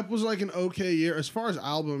 rap was like an okay year as far as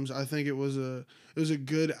albums. I think it was a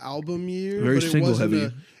good album year. Very but it single wasn't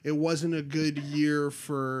heavy. It wasn't a good year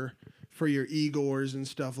for your Igors and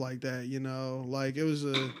stuff like that. You know, like it was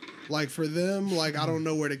for them. Like I don't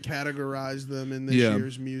know where to categorize them in this Yeah.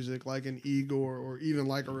 year's music, like an Igor or even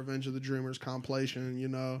like a Revenge of the Dreamers compilation. You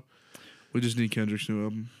know, we just need Kendrick's new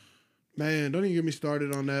album. Man, don't even get me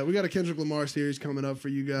started on that. We got a Kendrick Lamar series coming up for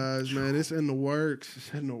you guys, man. It's in the works.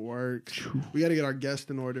 It's in the works. We got to get our guest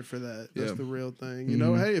in order for that. That's the real thing. You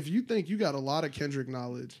know, hey, if you think you got a lot of Kendrick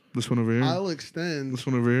knowledge, This one over here. I'll extend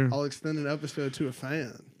an episode to a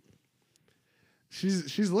fan.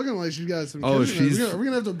 She's looking like she's got some. Oh, Kendrick knowledge. Are we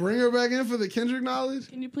gonna have to bring her back in for the Kendrick knowledge?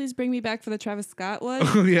 Can you please bring me back for the Travis Scott one?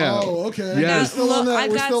 Oh, yeah. Oh, okay. Yes. We're still on that. I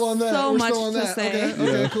We're got still on that. so We're much still on to that. say.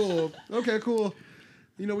 Okay, cool. Okay, cool.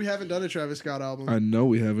 You know, we haven't done a Travis Scott album. I know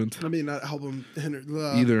we haven't. I mean, not album.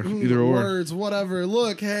 Either or. Words, whatever.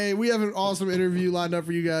 Look, hey, we have an awesome interview lined up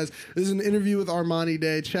for you guys. This is an interview with Armanii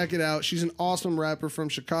Day. Check it out. She's an awesome rapper from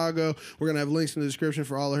Chicago. We're going to have links in the description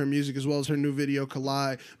for all of her music as well as her new video,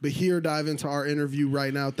 Collide. But here, dive into our interview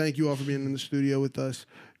right now. Thank you all for being in the studio with us.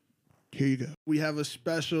 Here you go. We have a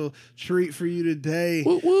special treat for you today.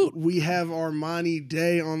 Woot, woot. We have Armanii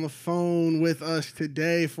Day on the phone with us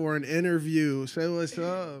today for an interview. Say what's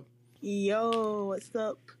up. Yo, what's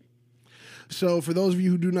up? So for those of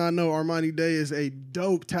you who do not know, Armanii Day is a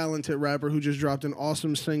dope, talented rapper who just dropped an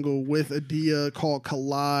awesome single with Adia called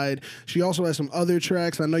Collide. She also has some other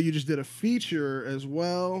tracks. I know you just did a feature as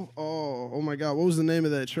well. Oh my God. What was the name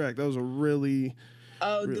of that track? That was a really...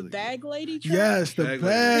 Oh, really the Bag Lady track? Yes, the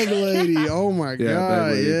Bag Lady. Oh my Yeah, God.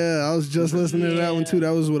 Bag Lady. Yeah, I was just listening to that one too. That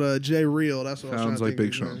was with Jay Real. That's what I was Sounds trying like to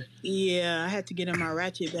Big think Sean. of. Yeah, I had to get in my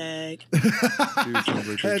ratchet bag.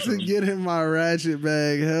 Had to get in my ratchet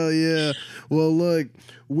bag. Hell yeah. Well, look,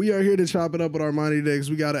 we are here to chop it up with Armanii Day because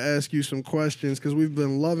we got to ask you some questions because we've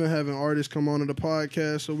been loving having artists come onto the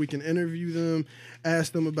podcast so we can interview them,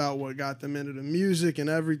 ask them about what got them into the music and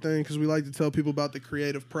everything because we like to tell people about the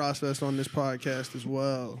creative process on this podcast as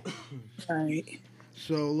well. Right.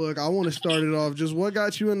 So, look, I want to start it off. Just what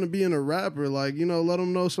got you into being a rapper? Like, you know, let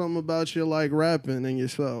them know something about your, like, rapping and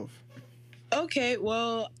yourself. Okay,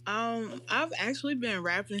 well, I've actually been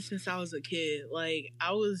rapping since I was a kid. Like,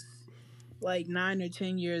 I was like 9 or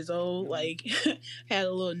 10 years old. Like, had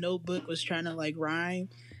a little notebook, was trying to like rhyme.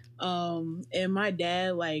 And my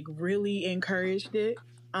dad like really encouraged it.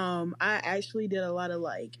 I actually did a lot of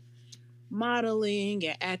like modeling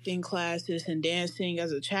and acting classes and dancing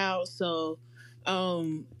as a child. So,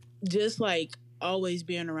 just like always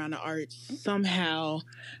being around the arts somehow,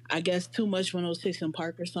 I guess too much 106 in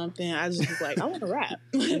Park or something. I just was like, I want to rap.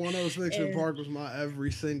 106 in Park was my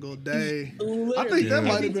every single day. Literally, I think that might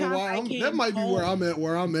have every been time why I that might be where home-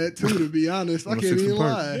 I'm at too, to be honest. I can't 106 in even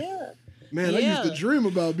Park. lie. Yeah. Man, I used to Yeah. dream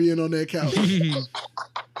about being on that couch.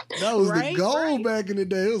 That was the Right, goal right. back in the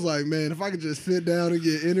day. It was like, man, if I could just sit down and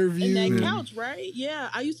get In interviewed. that Yeah. couch, right? Yeah,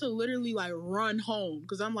 I used to literally like run home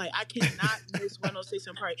because I'm like, I cannot miss 106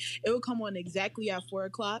 in Park. It would come on exactly at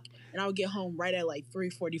 4:00, and I would get home right at like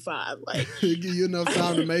 3:45. Like, Give you enough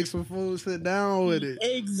time to make some food, sit down with it.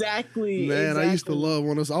 exactly. Man, I used to exactly.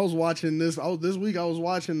 love I was watching this. This week I was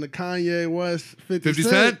watching the Kanye West 50 50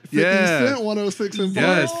 Cent. Cent? 50 Yeah. Cent 106 in Park.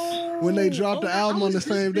 Yes. When they dropped the I album on was the just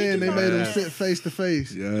same day and they thinking made them about sit that. face to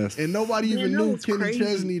face. Yes. And nobody Man, even that knew was Kenny crazy.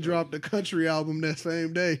 Chesney dropped the country album that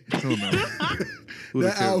same day. Oh, no. Who'da That cared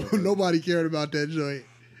about album, nobody cared about that joint.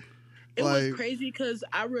 It Like- was crazy because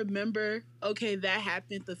I remember, okay, that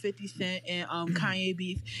happened, the 50 Cent and Kanye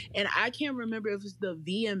beef. And I can't remember if it's the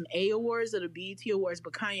VMA Awards or the BET Awards,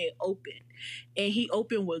 but Kanye opened. And he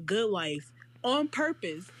opened with Good Life on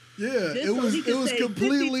purpose. Yeah, Just it so was he could say,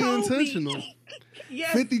 completely 50 told me. intentional.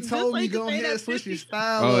 Yes, 50 just told so me he could go say ahead, that switch your 50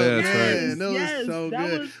 style Oh, up. yeah, that's right. Man, that was Yes, so that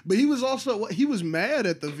good. was- But he was also he was mad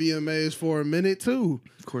at the VMAs for a minute too.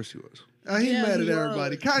 Of course he was. He's Yeah, mad at he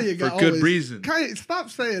everybody. was. Kanye got For good always, reason. Kanye, stop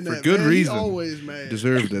saying For that. good man. reason. He always mad.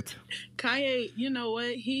 Deserved it. Kanye, you know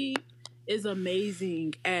what? He is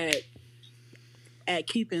amazing at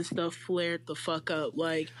keeping stuff flared the fuck up.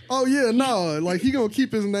 Like, Oh yeah, no, like he gonna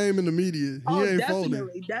keep his name in the media. He oh, ain't folding.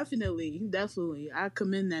 definitely. I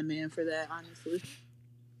commend that man for that, honestly.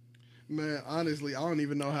 Man, honestly, I don't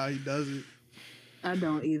even know how he does it. I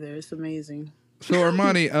don't either. It's amazing. So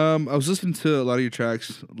Armanii, I was listening to a lot of your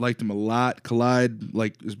tracks, liked them a lot. Collide,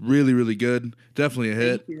 like, is really, really good. Definitely a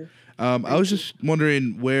hit. Thank you. I was just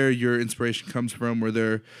wondering where your inspiration comes from. Were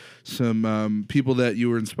there some people that you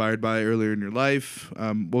were inspired by earlier in your life?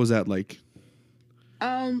 What was that like?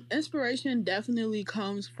 Inspiration definitely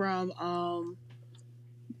comes from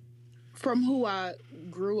who I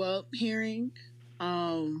grew up hearing.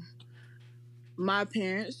 My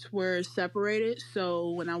parents were separated,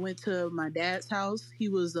 so when I went to my dad's house, he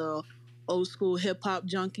was a old school hip hop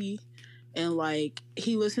junkie, and like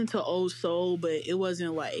he listened to old soul, but it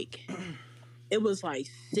wasn't like it was like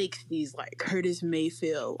 60s, like Curtis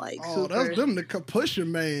Mayfield, like Oh, super. that's them, the Pusher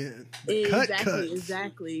man. The cut cuts.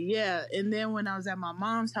 Exactly. Yeah. And then when I was at my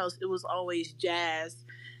mom's house, it was always jazz.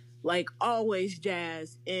 like always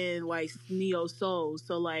jazz and like neo soul.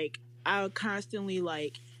 So like I constantly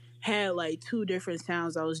like had like two different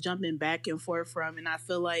sounds I was jumping back and forth from, and I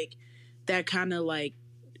feel like that kind of like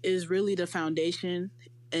is really the foundation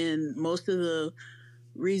and most of the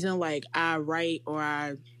reason like I write or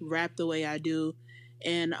I rap the way I do.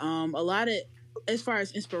 And a lot of, as far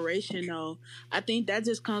as inspiration though, I think that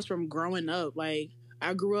just comes from growing up. Like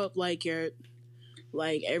I grew up like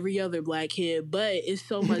like every other black kid, but it's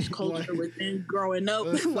so much culture within growing up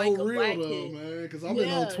That's like so a real black though, kid. man. Because I've been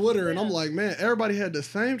on Twitter and I'm Yeah. like, man, everybody had the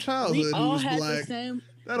same childhood We who all was had black. the same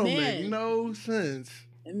That don't make man. no sense.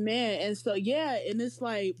 Man, and so yeah, and it's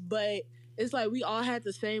like, but it's like we all had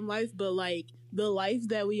the same life, but like the life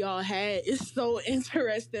that we all had is so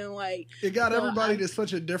interesting. Like It got so everybody I- to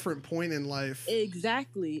such a different point in life.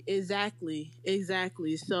 Exactly.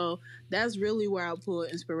 So that's really where I pull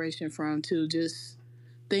inspiration from too. Just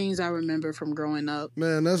things I remember from growing up.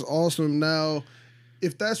 Man, that's awesome. Now,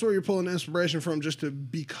 if that's where you're pulling inspiration from just to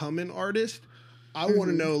become an artist, I want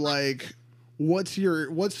to know like what's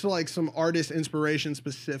like some artist inspiration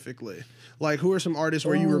specifically? Like who are some artists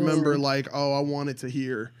where you remember like, oh, I wanted to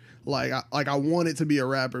hear like I wanted to be a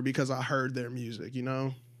rapper because I heard their music, you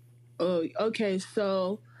know? Oh, okay.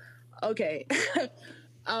 So, okay.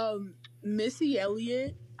 Missy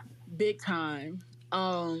Elliott, big time.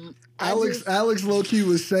 Alex low-key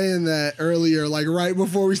was saying that earlier, like right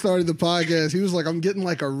before we started the podcast. He was like, I'm getting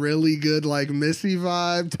like a really good like Missy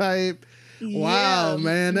vibe type. Wow,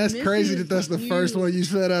 man, that's Missy crazy is that that's the first huge. one you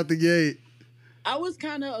said out the gate. I was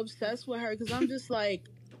kind of obsessed with her because I'm just like,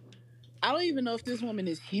 I don't even know if this woman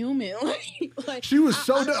is human. like She was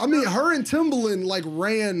I mean, her and Timbaland like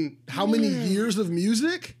ran how many years of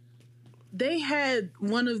music? They had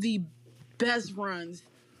one of the best runs,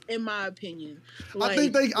 in my opinion. Like, I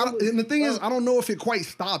think and the thing is, I don't know if it quite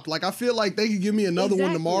stopped. Like, I feel like they could give me another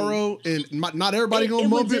one tomorrow, and not everybody gonna would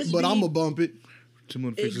bump it, just but be- I'm gonna bump it.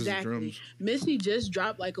 Someone fixes the drums. Missy just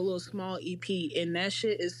dropped like a little small EP, and that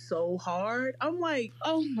shit is so hard. I'm like,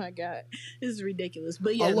 oh my god, this is ridiculous.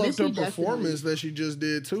 But yeah, I loved Missy her performance that she just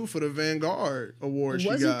did too for the Vanguard Award.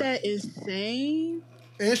 Wasn't she got. that insane?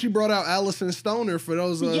 And she brought out Allison Stoner for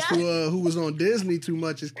those of us Yeah. who was on Disney too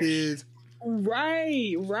much as kids.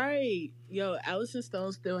 Right. Yo, Allison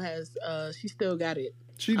Stone still has. She still got it.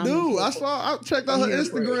 She I'm do. here I for it. checked out I'm her here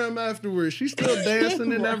for it. Instagram afterwards. She's still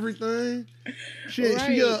dancing and Right. everything. She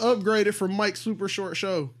Right. upgraded from Mike's super short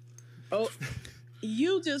show. Oh,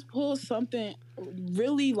 you just pulled something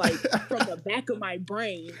really like from the back of my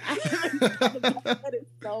brain. I haven't thought about that in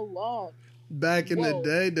so long. Back in Whoa.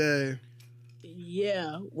 the day.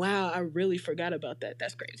 Yeah. Wow. I really forgot about that.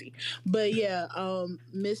 That's crazy. But yeah,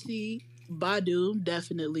 Missy, Badu,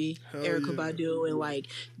 definitely. Hell Erica yeah. Badu and like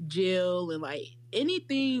Jill and like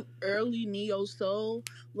anything early neo soul,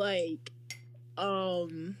 like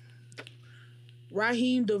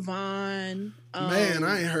Raheem Devon. Man,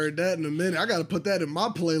 I ain't heard that in a minute. I got to put that in my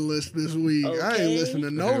playlist this week. I Okay. ain't listened to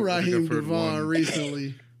I no think Raheem I've heard Devon one.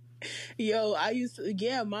 recently. Yo, I used to,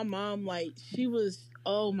 yeah, my mom, like, she was,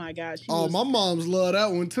 oh my God. She Oh, was, my mom's love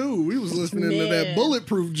that one too. We was listening to that Man.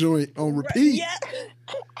 Bulletproof joint on repeat. Yeah.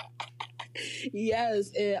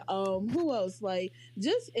 Yes, and who else? Like,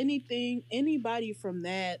 just anybody from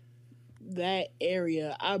that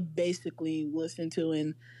area, I basically listened to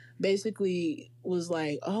and basically was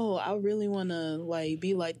like, oh, I really want to like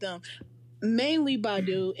be like them. Mainly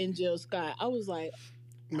Badu and Jill Scott. I was like,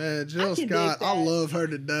 Man, I Jill can dig Scott, I that. love her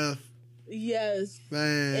to death. yes.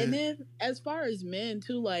 Man. And then as far as men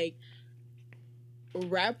too, like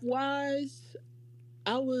rap wise,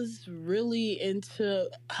 I was really into,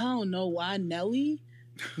 I don't know why, Nelly.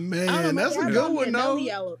 I don't Man, know, my that's a dad good bought me one, a though.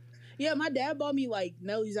 Nelly album. Yeah, my dad bought me like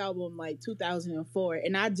Nelly's album like 2004,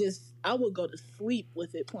 and I would go to sleep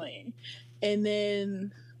with it playing. And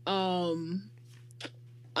then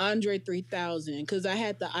Andre 3000, because I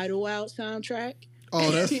had the Idlewild soundtrack. Oh,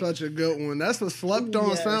 that's such a good one. That's a slept on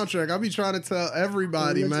Yes. soundtrack. I be trying to tell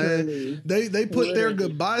everybody, man. Literally. They put their Literally.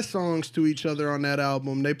 goodbye songs to each other on that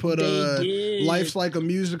album. They put They did. Life's Like a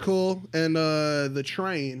Musical and the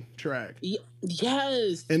Train track.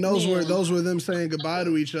 Yes. And those man. were them saying goodbye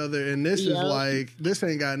to each other. And this is Yep. like, this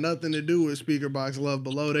ain't got nothing to do with Speaker Box Love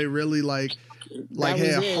Below. They really like That was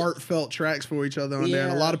had it. heartfelt tracks for each other on there.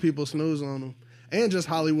 And a Yeah. lot of people snooze on them. And just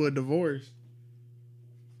Hollywood Divorce.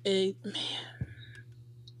 Man.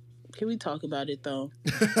 Can we talk about it though?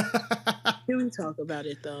 Can we talk about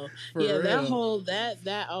it though? For yeah, that real. whole that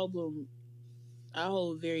album I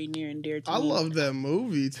hold very near and dear to I me. love that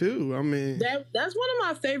movie too. I mean, That's one of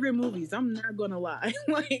my favorite movies. I'm not gonna lie.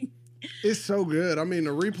 Like, it's so good. I mean, the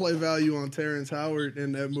replay value on Terrence Howard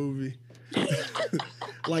in that movie.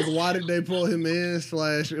 Like, why did they pull him in? /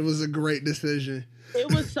 it was a great decision. It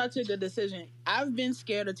was such a good decision. I've been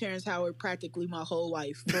scared of Terrence Howard practically my whole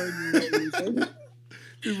life for no reason.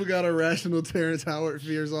 People got irrational Terrence Howard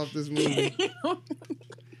fears off this movie.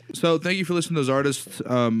 So thank you for listening to those artists.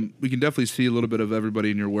 We can definitely see a little bit of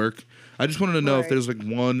everybody in your work. I just wanted to know if there's like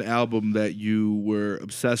one album that you were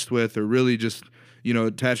obsessed with or really just,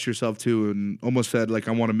 attached yourself to and almost said like,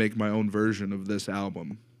 I want to make my own version of this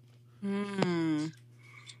album.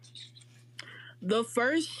 The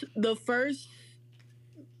first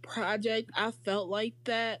project I felt like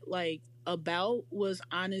that, like, about was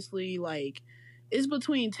honestly like, it's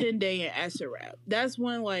between 10 Day and Acid Rap. That's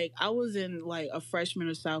when, like, I was in, like, a freshman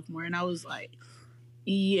or sophomore, and I was like,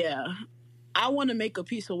 yeah, I want to make a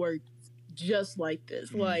piece of work just like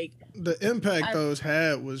this. Like, the impact those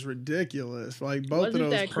had was ridiculous. Like, both of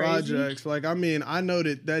those projects. Like, I mean, I know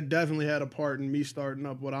that definitely had a part in me starting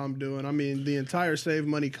up what I'm doing. I mean, the entire Save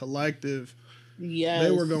Money collective,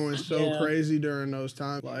 they were going so crazy during those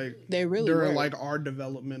times. Like, they really during, were. like, our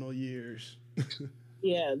developmental years.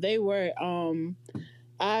 Yeah, they were.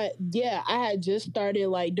 I had just started,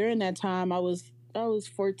 like, during that time I was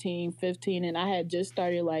 14, 15, and I had just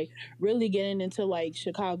started, like, really getting into, like,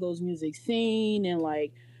 Chicago's music scene and,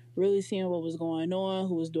 like, really seeing what was going on,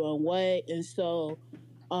 who was doing what. And so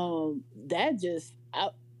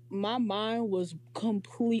my mind was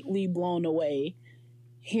completely blown away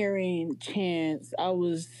hearing Chance. I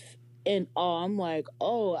was in awe. I'm like,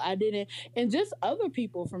 oh, I didn't, and just other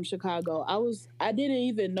people from Chicago. I didn't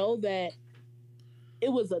even know that it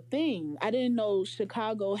was a thing. I didn't know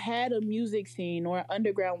Chicago had a music scene or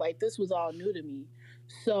underground. Like, this was all new to me.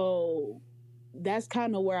 So that's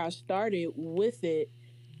kind of where I started with it.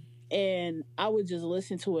 And I would just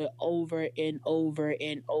listen to it over and over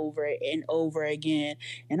and over and over again.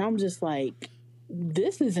 And I'm just like,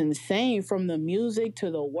 this is insane, from the music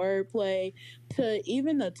to the wordplay to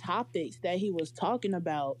even the topics that he was talking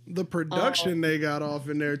about. The production they got off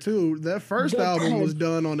in there too. That first album was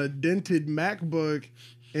done on a dented MacBook,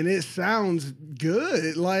 and it sounds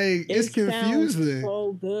good. Like, it's confusing.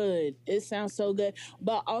 So good. It sounds so good.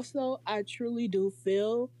 But also, I truly do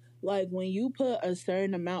feel like when you put a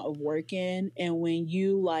certain amount of work in, and when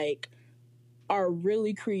you, like, are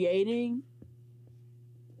really creating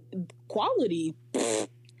quality,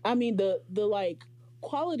 I mean, the like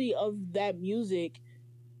quality of that music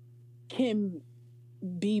can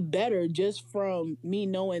be better just from me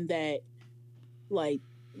knowing that, like,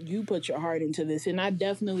 you put your heart into this. And I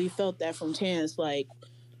definitely felt that from Chance, like,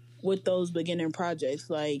 with those beginning projects,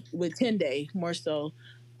 like with 10 Day more so.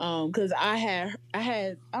 Because I had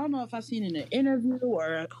I don't know if I've seen in an interview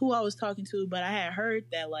or who I was talking to, but I had heard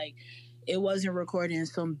that, like, it wasn't recorded in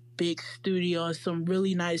some big studio, some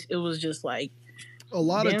really nice. It was just like a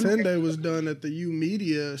lot of 10 Day was done at the U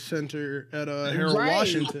Media Center at Harold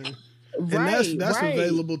Washington. And that's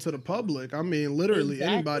available to the public. I mean, literally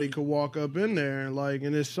anybody could walk up in there, like,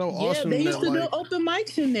 and it's so awesome. Yeah, they used to do open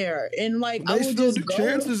mics in there, and, like, they still do.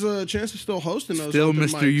 Chance is still hosting those. Still open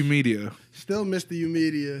Mr. mics. U Media. Still Mr. U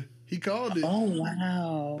Media. He called it. Oh,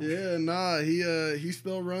 wow. Yeah, nah, he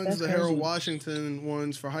still runs That's the crazy. Harold Washington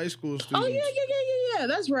ones for high school students. Oh, yeah.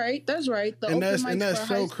 That's right. That's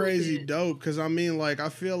so crazy dope, because I mean, like, I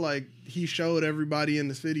feel like he showed everybody in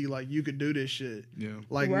the city, like, you could do this shit. Yeah.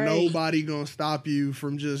 Like, nobody gonna stop you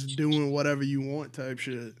from just doing whatever you want type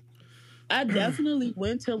shit. I definitely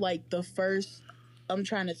went to, like, the first,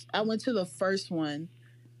 I went to the first one.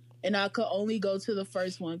 And I could only go to the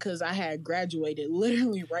first one because I had graduated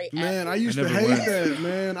literally right Man, after. I used to hate that,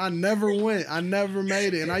 man. I never went. I never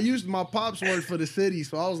made it. And my pops worked for the city,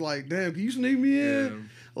 so I was like, damn, can you sneak me in?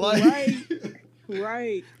 Yeah. Like,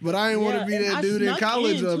 Right. But I didn't want to be that dude in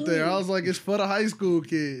college up there. Too. I was like, it's for the high school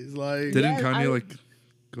kids. Like, Didn't Kanye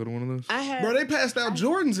go to one of those? Bro, they passed out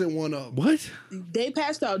Jordans at one of them. What? They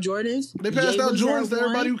passed out Jordans. They passed out Jordans to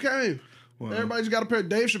everybody who came. Wow. Everybody's got a pair.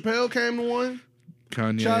 Dave Chappelle came to one.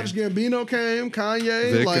 Kanye. Childish Gambino came.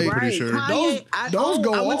 Kanye. Vic, like, I'm pretty sure. Kanye, those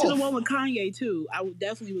go I went off. to the one with Kanye too. I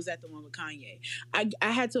definitely was at the one with Kanye.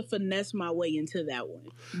 I had to finesse my way into that one.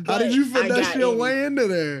 How did you finesse your way into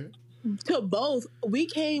there? To both. We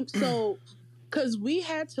came because we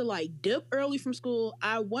had to, like, dip early from school.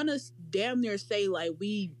 I want to damn near say, like,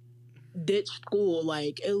 we ditched school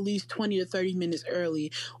like at least 20 to 30 minutes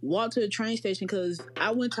early, walk to the train station, because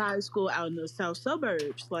I went to high school out in the south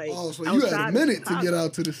suburbs. Like, oh, so you had a minute to get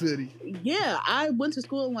out to the city. Yeah, I went to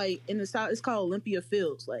school like in the south. It's called Olympia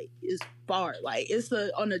Fields. Like, it's far. Like,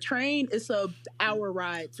 on the train, it's a hour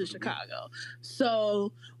ride to Chicago.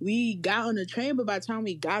 So we got on the train, but by the time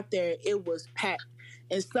we got there, it was packed.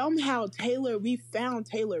 And somehow we found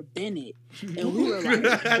Taylor Bennett. And we were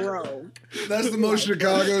like, bro. That's the most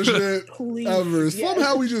Chicago shit Please, ever. yes.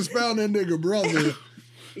 Somehow we just found that nigga brother.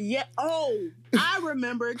 Yeah. Oh, I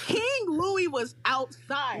remember King Louis was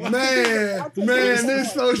outside. Man, this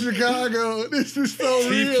is so Chicago. This is so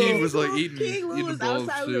Steve real. King was like King Louis eating a was bowl of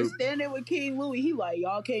outside. We were soup. standing with King Louis. He like,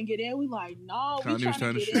 y'all can't get in. We like, no, we Kanye was trying to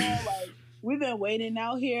trying to get in. Like, we've been waiting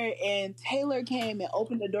out here. And Taylor came and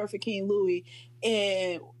opened the door for King Louis.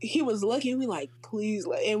 And he was looking. We like, please.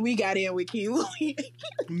 And we got in with King Louis.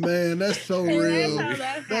 Man, that's so And real. that's how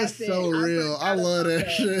that That's happened. so real. I love that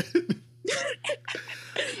shit.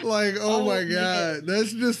 Like, oh my God.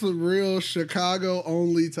 That's just some real Chicago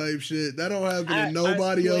only type shit. That don't happen in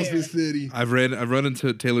nobody swear. else's city. I've run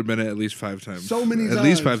into Taylor Bennett at least 5 times. So many At times.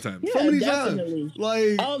 least 5 times. Yeah, So many definitely. times.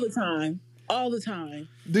 Like, All the time. All the time.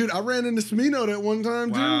 dude, I ran into Smino that one time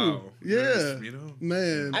Wow. too. Yeah. Smino?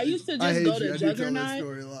 Man. I used to I just hate go you. to I do tell that Juggernaut.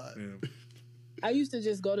 story a lot. Yeah. I used to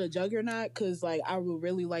just go to Juggernaut because, like, I would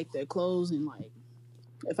really like their clothes and, like,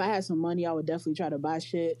 if I had some money, I would definitely try to buy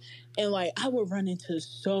shit. And, like, I would run into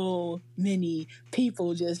so many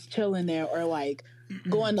people just chilling there or, like,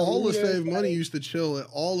 going to All the Leaders, Save Money like, used to chill at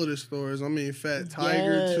all of the stores. I mean, Fat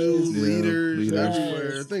Tiger Yes. too, Yeah, Leaders, Leaders.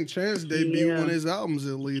 everywhere. I think Chance debuted Yeah. one of his albums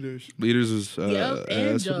at Leaders. Leaders was Yep,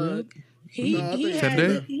 and Jug. He, No, I he, think had,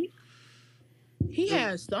 Sunday? he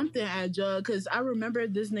had something at Jug because I remember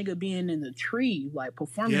this nigga being in the tree, like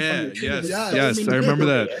performing from Yeah, the tree. yes, with Yes. so yes, many I remember people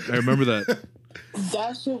that. there. I remember that.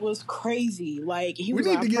 That shit was crazy. Like he We was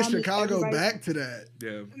need like, to I get promise Chicago everybody- back to that.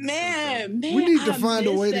 Yeah. Man, We need to I find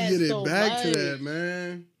a miss way to that get it so back to much. that,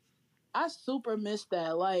 man. I super miss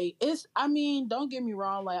that. Like I mean, don't get me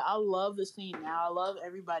wrong. Like I love the scene now. I love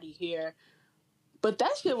everybody here. But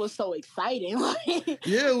that shit was so exciting. Like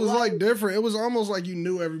Yeah, it was like different. It was almost like you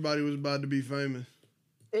knew everybody was about to be famous.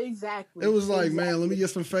 exactly. It was like, exactly. man, let me get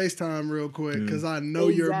some FaceTime real quick Yeah. because I know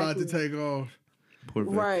you're about to Exactly. take off. Poor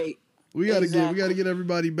Vic. Right. We gotta Exactly. get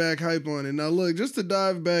everybody back hype on it. Now look, just to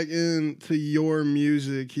dive back into your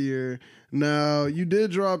music here. Now you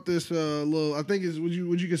did drop this little. I think would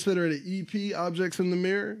you consider it an EP? Objects in the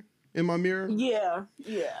Mirror, in my mirror. Yeah.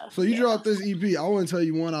 Yeah. So you yeah. dropped this EP. I want to tell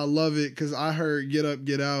you one, I love it because I heard Get Up,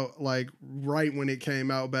 Get Out like right when it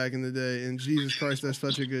came out back in the day. And Jesus Christ, that's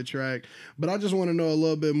such a good track. But I just want to know a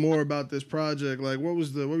little bit more about this project. Like, what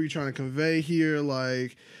were you trying to convey here?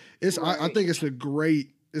 Like, I think it's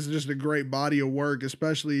just a great body of work,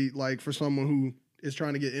 especially like for someone who is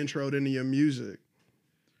trying to get introed into your music.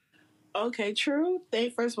 Okay, true.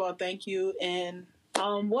 First of all, thank you. And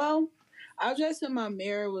well, Objects in My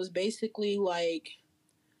Mirror was basically like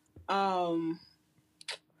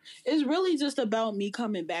it's really just about me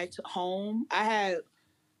coming back to home. I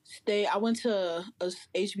went to a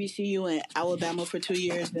HBCU in Alabama for 2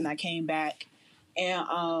 years, then I came back.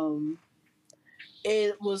 And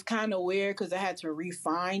it was kind of weird because I had to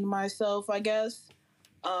refine myself, I guess.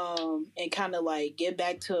 And kind of like get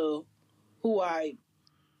back to who I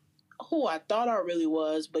thought I really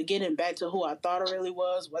was, but getting back to who I thought I really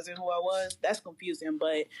wasn't who I was. That's confusing,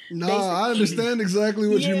 but No, I understand exactly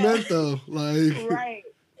what you Yeah. meant though. Like, right.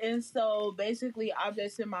 And so basically,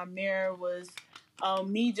 Objects in My Mirror was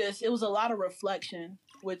it was a lot of reflection,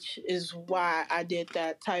 which is why I did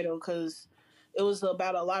that title, because it was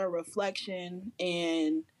about a lot of reflection,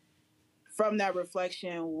 and from that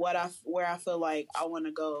reflection, where I feel like I want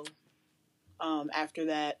to go after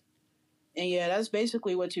that. And yeah, that's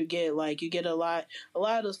basically what you get. Like, you get a lot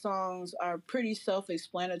of the songs are pretty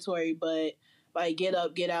self-explanatory, but like Get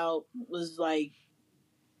Up, Get Out was like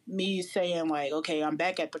me saying like, okay, I'm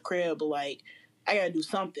back at the crib, but like I gotta do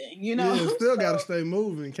something, you know? yeah, still got to So- stay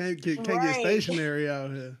moving. Can't get Right. stationary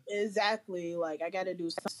out here. Exactly. Like I gotta do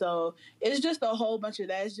something. So it's just a whole bunch of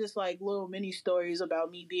that. It's just like little mini stories about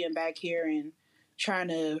me being back here and trying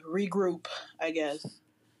to regroup, I guess.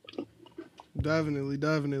 Definitely.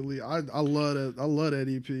 I love that. I love that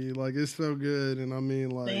EP. Like, it's so good. And I mean,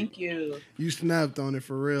 like, Thank you. you snapped on it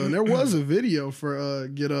for real. And there was a video for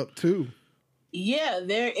Get Up too. Yeah,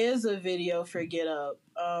 there is a video for Get Up.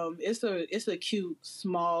 It's a cute,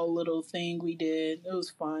 small little thing we did. It was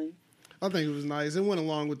fun. I think it was nice. It went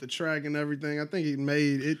along with the track and everything. I think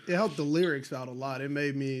it helped the lyrics out a lot. It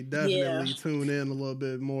made me definitely tune in a little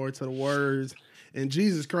bit more to the words. And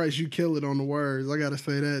Jesus Christ, you kill it on the words. I gotta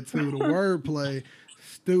say that too. The wordplay,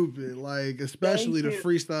 stupid. Like, especially the Thank you.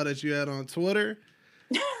 freestyle that you had on Twitter.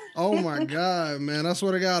 Oh my God, man! I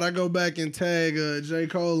swear to God, I go back and tag J.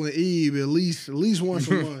 Cole and Eve at least once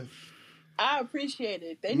a month. I appreciate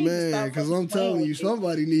it. They need to Man, stop because fucking I'm playing telling you, with me.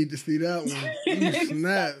 somebody need to see that one. You Stop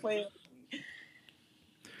snap. playing.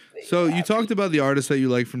 So you talked about the artists that you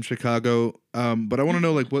like from Chicago, but I want to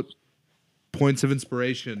know like what points of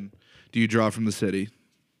inspiration do you draw from the city?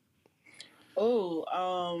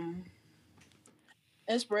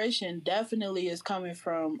 Inspiration definitely is coming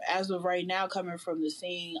from, as of right now, coming from the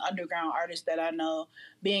scene, underground artists that I know,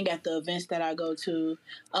 being at the events that I go to.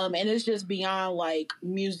 And it's just beyond like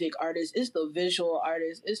music artists. It's the visual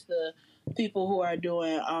artists. It's the people who are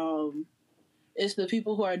doing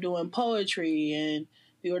poetry, and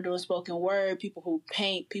people are doing spoken word, people who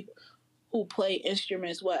paint, people who play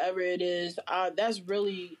instruments, whatever it is. That's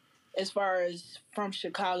really, as far as from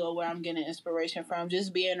Chicago, where I'm getting inspiration from,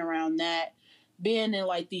 just being around that, being in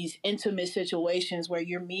like these intimate situations where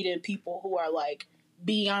you're meeting people who are like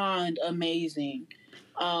beyond amazing.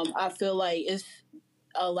 I feel like it's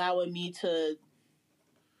allowing me to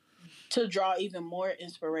draw even more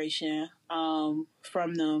inspiration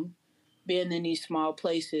from them, being in these small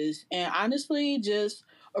places, and honestly just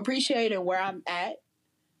appreciating where I'm at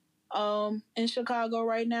in Chicago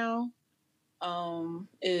right now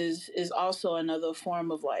is also another form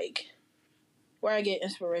of like where I get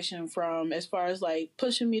inspiration from, as far as like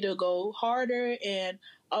pushing me to go harder, and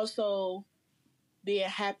also being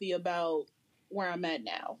happy about where I'm at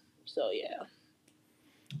now. So yeah.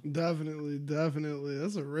 Definitely.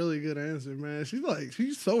 That's a really good answer, man.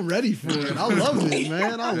 She's so ready for it. I love it,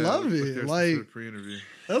 man. I love it. Like, pre-interview.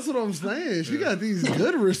 that's what I'm saying. She got these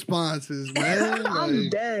good responses, man. I'm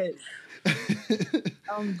dead.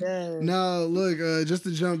 I'm dead. Now, look, just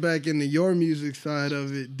to jump back into your music side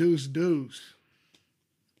of it, Deuce Deuce.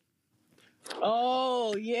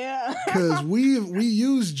 Oh yeah. Because we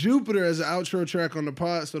use Jupiter as an outro track on the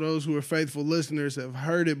pod, so those who are faithful listeners have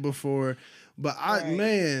heard it before. But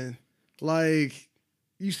man, like,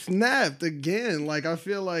 you snapped again. Like, I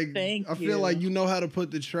feel like you know how to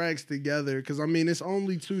put the tracks together. Because I mean, it's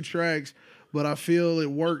only 2 tracks, but I feel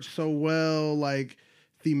it worked so well. Like,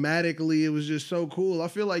 thematically, it was just so cool. I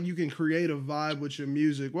feel like you can create a vibe with your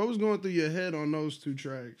music. What was going through your head on those 2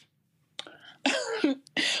 tracks?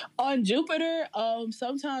 On Jupiter,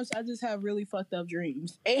 sometimes I just have really fucked up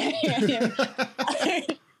dreams. And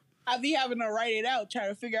I be having to write it out, trying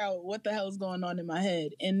to figure out what the hell's going on in my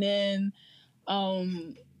head. And then,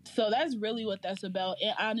 so that's really what that's about.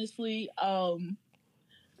 And honestly, a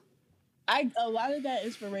lot of that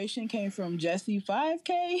inspiration came from Jesse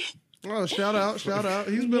 5K. Oh, shout out.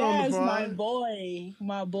 He's been on the pod. my boy.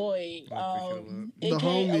 The A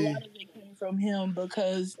homie. lot of it came from him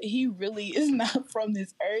because he really is not from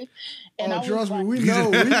this earth. And trust me, we know.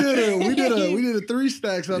 We did a 3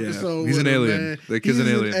 Stacks episode. He's an alien. Man. That kid's an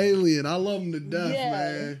alien. I love him to death,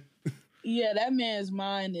 man. Yeah, that man's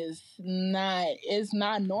mind is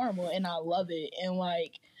not normal, and I love it. And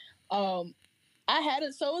like, I had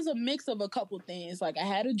it. So it was a mix of a couple things. Like, I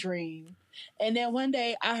had a dream, and then one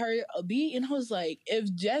day I heard a beat, and I was like,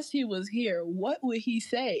 if Jesse was here, what would he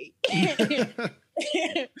say?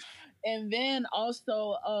 And then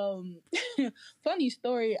also, funny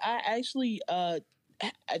story, I actually I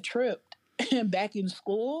tripped back in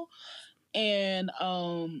school, and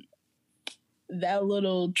that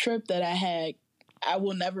little trip that I had, I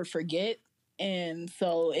will never forget. And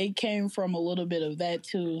so it came from a little bit of that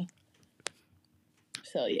too.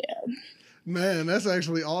 So yeah. Man, that's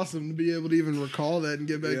actually awesome to be able to even recall that and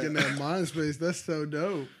get back in that mind space. That's so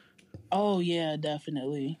dope. Oh yeah,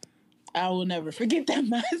 definitely. I will never forget that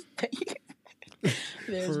mind space.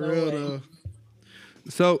 There's For no real way. though.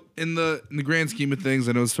 So in the grand scheme of things,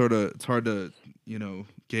 I know it's hard to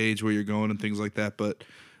gauge where you're going and things like that. But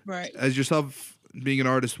Right. as yourself being an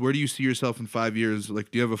artist, where do you see yourself in 5 years? Like,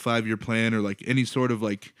 do you have a 5-year plan or like any sort of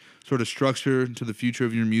structure to the future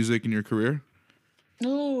of your music and your career?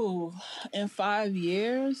 Ooh, in 5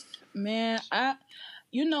 years, man,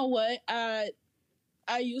 you know what? I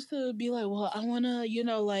used to be like, well, I want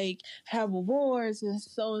to, like have awards and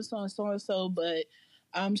so and so and so and so, but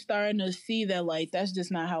I'm starting to see that like that's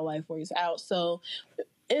just not how life works out. So,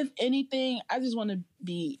 if anything, I just want to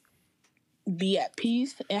be at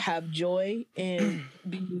peace and have joy and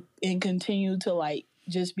continue to like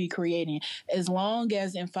just be creating. As long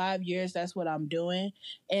as in 5 years that's what I'm doing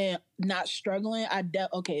and not struggling,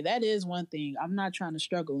 that is one thing. I'm not trying to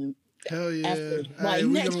struggle. Hell yeah. After, Hey,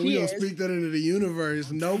 we gonna speak that into the universe.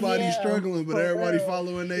 Nobody's struggling, but everybody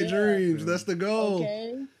following their dreams. That's the goal.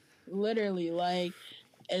 Okay. Literally, like,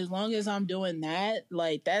 as long as I'm doing that,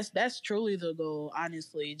 like that's truly the goal,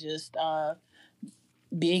 honestly. Just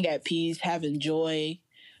being at peace, having joy,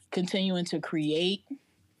 continuing to create,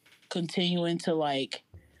 continuing to like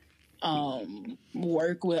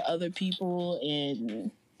work with other people, and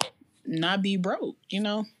not be broke. You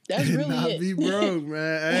know, that's really Not it. be broke,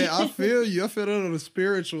 man. Hey, I feel you. I feel that on a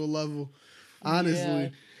spiritual level, honestly. Yeah.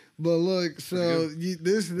 But look, so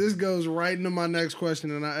this goes right into my next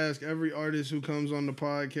question, and I ask every artist who comes on the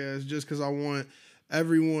podcast just because I want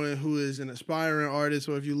everyone who is an aspiring artist,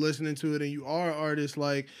 or if you're listening to it and you are an artist,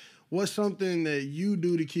 like, what's something that you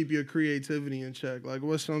do to keep your creativity in check? Like,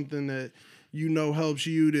 what's something that you know helps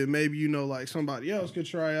you that maybe you know like somebody else could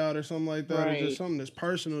try out or something like that, or just Right. something that's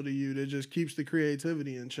personal to you that just keeps the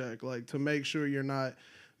creativity in check, like to make sure you're not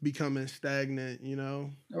becoming stagnant, you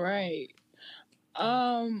know? Right.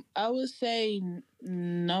 I would say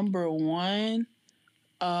number one,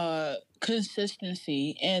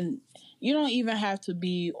 consistency. And you don't even have to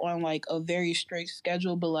be on like a very strict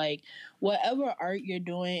schedule, but like whatever art you're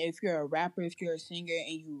doing, if you're a rapper, if you're a singer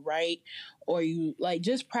and you write, or you like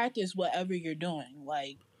just practice whatever you're doing.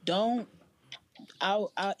 Like don't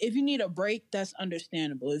if you need a break, that's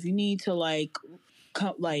understandable. If you need to like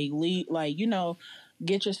lead, like, you know,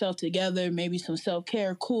 get yourself together, maybe some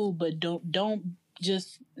self-care, cool, but don't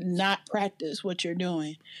just not practice what you're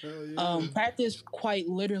doing. Hell yeah. Practice quite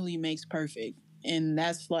literally makes perfect, and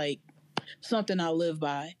that's like something I live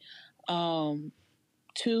by.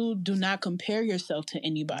 Two, do not compare yourself to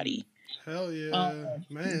anybody. Hell yeah.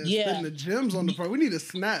 Man, yeah. spitting the gems on the part. We need a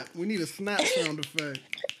snap. We need a snap sound effect.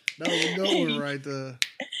 That was a good one right there.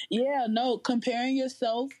 Yeah, no, comparing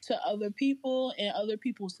yourself to other people and other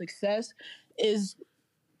people's success is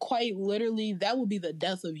quite literally, that would be the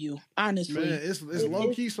death of you, honestly. Man, it's low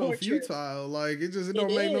key so torture. futile. Like it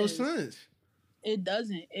don't make no is. sense. It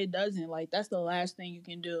doesn't. Like, that's the last thing you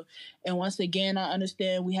can do. And once again, I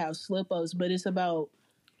understand we have slip-ups, but it's about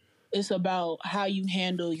how you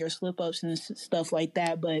handle your slip-ups and stuff like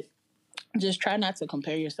that. But just try not to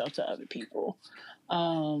compare yourself to other people.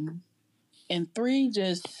 And three,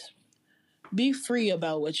 just be free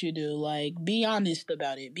about what you do. Like, be honest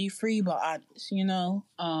about it. Be free but honest, you know?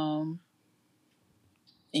 And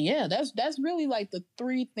yeah, that's really like the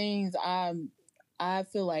three things I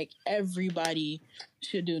feel like everybody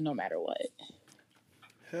should do no matter what.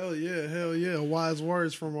 Hell yeah. Wise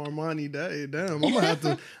words from Armanii Day. Damn, I'm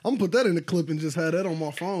gonna put that in the clip and just have that on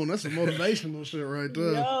my phone. That's some motivational shit right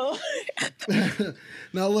there. Yo.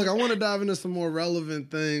 Now look, I want to dive into some more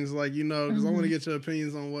relevant things, like, you know, because I want to get your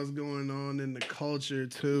opinions on what's going on in the culture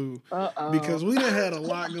too. Because we done had a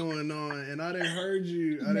lot going on, and I done heard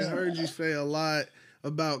you say a lot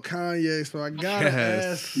about Kanye, so I gotta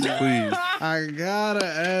ask you. Please. I gotta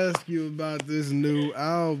ask you about this new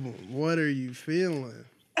album. What are you feeling?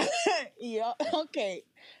 Yeah, okay.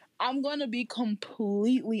 I'm gonna be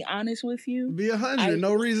completely honest with you. Be 100.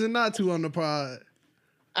 No reason not to on the pod.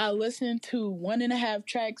 I listened to 1.5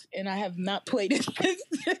 tracks and I have not played it since.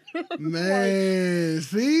 Man,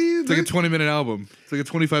 see? It's like a 20-minute album. It's like a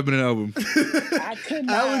 25-minute album. I could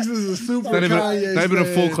not. Alex is a super Not even Kanye a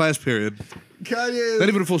full fan. class period. Kanye Not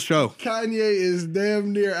even a full show. Kanye is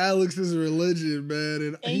damn near Alex's religion,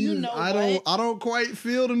 man. And you know I don't quite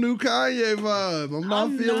feel the new Kanye vibe. I'm not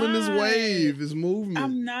feeling his wave, his movement.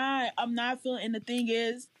 I'm not feeling, and the thing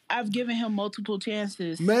is, I've given him multiple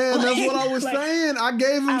chances. Man, that's what I was saying. I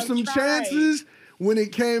gave him I've some tried. chances. When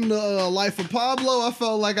it came to Life of Pablo, I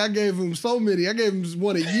felt like I gave him so many. I gave him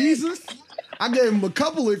one of Yeezus. I gave him a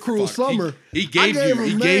couple of Cruel Summer. He gave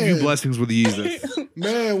you blessings with Yeezus.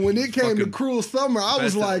 Man, when it came to Fucking Cruel Summer, I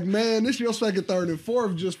was best like, man, this your second, third, and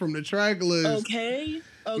fourth just from the track list. Okay.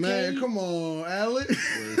 Man, come on,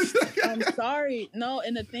 Alex. I'm sorry. No,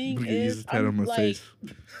 and the thing Look at is, Yeezus tat on my face.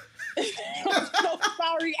 I'm so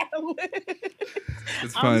sorry, Alex.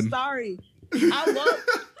 It's fine. I'm sorry.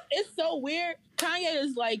 It's so weird. Kanye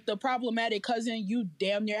is like the problematic cousin you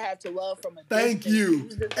damn near have to love from a Thank distance. you.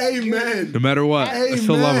 He's just like, Amen. No matter what, I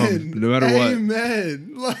still love him. No matter what.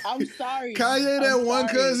 Amen. Like, I'm sorry. Kanye, I'm that one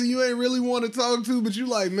sorry. cousin you ain't really want to talk to, but you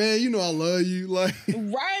like, man, you know I love you. Like,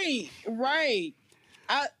 Right.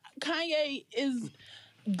 Kanye is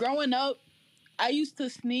growing up. I used to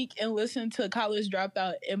sneak and listen to College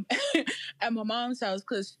Dropout at my mom's house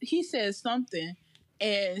because he said something,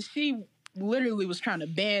 and she literally was trying to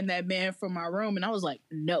ban that man from my room, and I was like,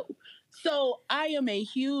 no. So I am a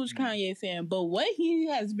huge Kanye fan, but what he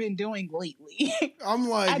has been doing lately, I'm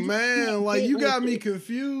like, man, like you got me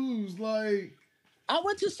confused. Like, I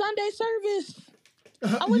went to Sunday service.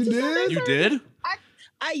 you did? You did?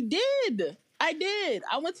 I did.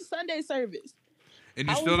 I went to Sunday service. And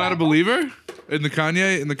you're I still was not a like, believer in the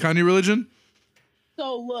Kanye religion?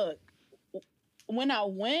 So look, when I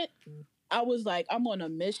went, I was like, I'm on a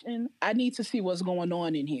mission. I need to see what's going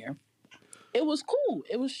on in here. It was cool.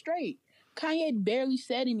 It was straight. Kanye barely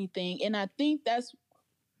said anything, and I think that's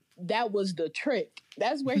that was the trick.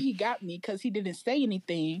 That's where he got me because he didn't say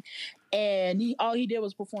anything, and all he did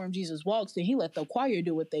was perform Jesus Walks, and he let the choir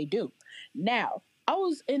do what they do. Now I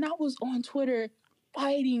was on Twitter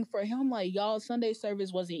fighting for him, like, y'all, Sunday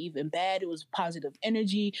service wasn't even bad. It was positive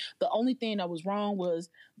energy. The only thing that was wrong was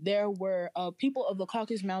there were people of the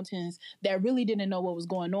Caucasus Mountains that really didn't know what was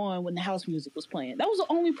going on when the house music was playing. That was the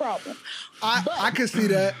only problem. I could see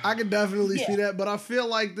that. I could definitely see that. But I feel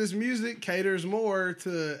like this music caters more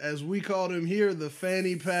to, as we call them here, the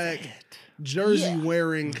fanny pack, jersey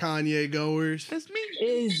wearing Kanye goers. That's me.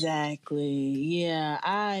 Exactly.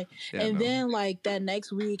 Yeah. Then like that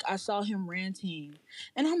next week I saw him ranting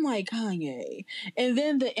and I'm like, Kanye. And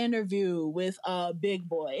then the interview with Big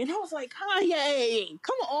Boy. And I was like, Kanye,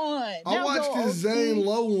 come on. I watched the Zane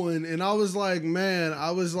Lowe one and I was like, man, I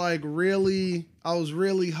was really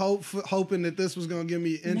hoping that this was gonna give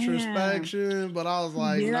me introspection, but I was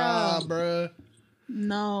like, nah, bruh.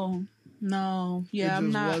 No, yeah,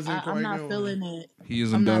 I'm not feeling it. He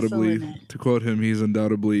is undoubtedly, to quote him, he's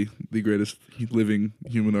undoubtedly the greatest living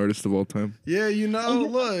human artist of all time. Yeah,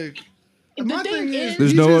 look. My thing is,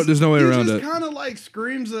 there's no way around it. He just kind of like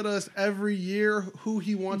screams at us every year who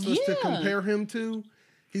he wants us to compare him to.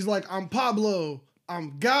 He's like, I'm Pablo.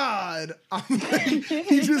 I'm God.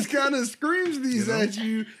 He just kind of screams these at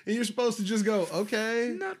you, and you're supposed to just go,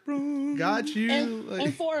 okay, not wrong, got you.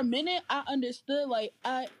 And for a minute, I understood. Like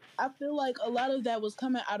I feel like a lot of that was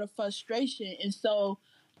coming out of frustration, and so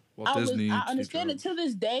I understand it to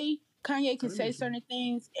this day. Kanye can say certain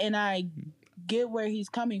things, and I get where he's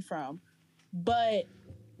coming from, but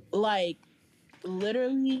like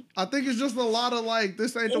literally, I think it's just a lot of like,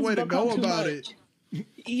 this ain't the way to go about it.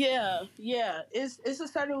 Yeah. It's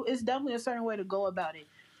definitely a certain way to go about it.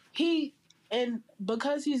 And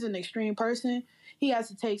because he's an extreme person, he has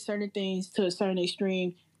to take certain things to a certain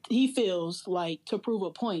extreme. He feels like to prove a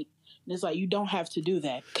point. And it's like, you don't have to do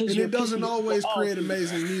that. And it doesn't always create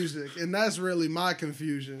amazing music. And that's really my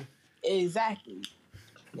confusion. Exactly.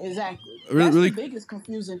 That's really, the biggest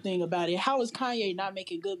confusing thing about it. How is Kanye not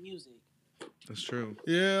making good music? That's true.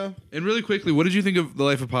 Yeah. And really quickly, what did you think of The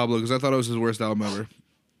Life of Pablo? Because I thought it was his worst album ever.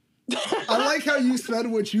 I like how you said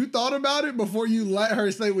what you thought about it before you let her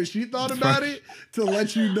say what she thought about it to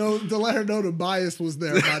let her know the bias was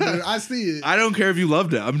there. I see it. I don't care if you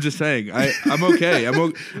loved it. I'm just saying. I'm okay.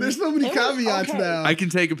 There's so many caveats now. I can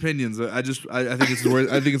take opinions. I think it's the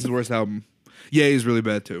worst. I think it's his worst album. Yeah, he's really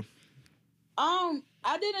bad too.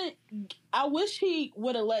 I wish he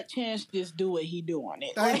would have let Chance just do what he do on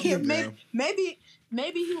it.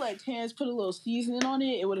 Maybe he let Chance put a little seasoning on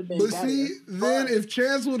it. It would have been better. See, then if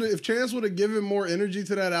Chance would have given more energy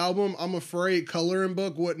to that album, I'm afraid Coloring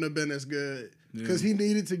Book wouldn't have been as good. Because he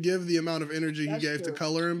needed to give the amount of energy he gave to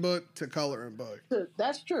Coloring Book.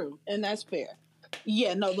 That's true, and that's fair.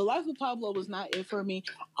 Yeah, no, The Life of Pablo was not it for me.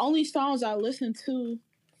 Only songs I listened to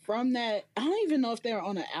from that, I don't even know if they're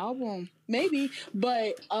on an album, maybe,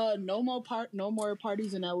 but No More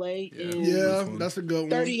Parties in LA. Yeah, that's a good one.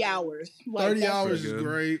 30 Hours. 30 Hours is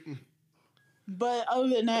great. But other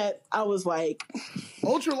than that, I was like,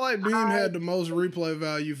 Ultralight Beam had the most replay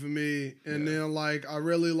value for me, and then like I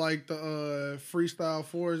really like the Freestyle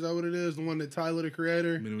 4. Is that what it is? The one that Tyler, the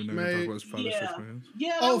creator, made.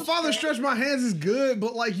 Father Stretch My Hands is good,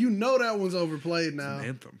 but like that one's overplayed now. It's an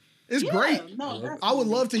anthem. It's great. No, I would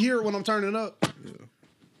love to hear it when I'm turning up.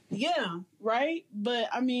 Yeah, right? But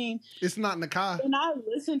I mean, it's not Nakai. When I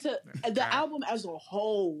listen to the album as a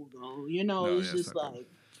whole, though, it's just like,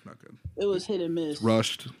 it's not good. It was hit and miss. It's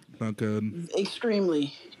rushed. Not good.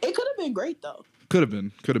 Extremely. It could have been great, though. Could have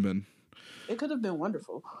been. It could have been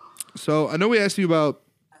wonderful. So I know we asked you about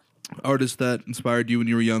artists that inspired you when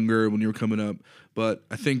you were younger, when you were coming up, but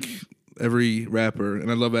I think every rapper,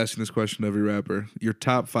 and I love asking this question to every rapper, your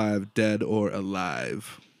top 5 dead or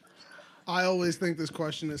alive. I always think this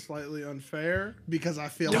question is slightly unfair because I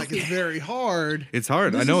feel like it's very hard. It's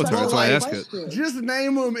hard. I know it's hard. That's why I ask it. Just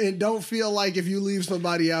name them and don't feel like if you leave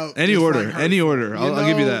somebody out. Any order. I'll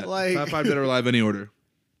give you that. Top 5 dead or alive, any order.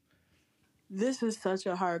 This is such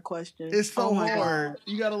a hard question. It's so hard. God.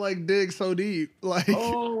 You gotta like dig so deep. Like,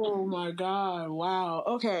 oh my God. Wow.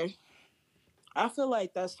 Okay. I feel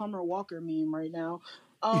like that Summer Walker meme right now.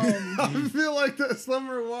 I feel like that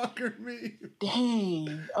Summer Walker meme.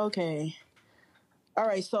 Dang. Okay. All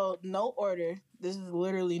right. So no order. This is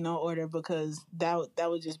literally no order because that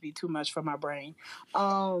would just be too much for my brain.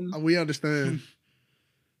 We understand.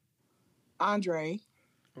 Andre.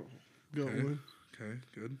 Oh, good one. Okay.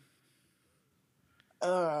 Good.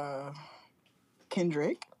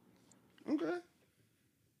 Kendrick. Okay.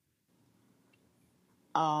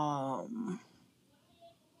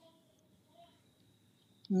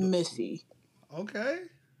 Missy. Okay.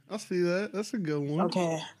 I see that. That's a good one.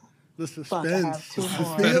 Okay. The Fuck, I have suspense. two I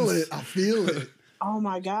more. feel it. I feel it. Oh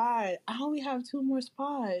my God. I only have 2 more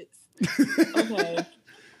spots. Okay.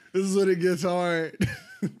 This is when it gets hard.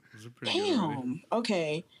 Those are pretty good already. Damn.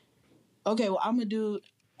 Okay. Okay, well, I'm going to do...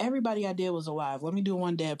 Everybody I did was alive. Let me do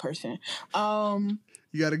one dead person. You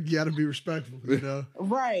gotta be respectful, you know?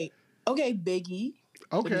 Right. Okay, Biggie.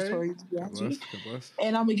 Okay. Notorious God B.I.G. bless. God bless.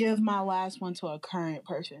 And I'm going to give my last one to a current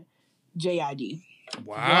person. J.I.D.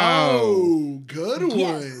 Wow. Oh, good one.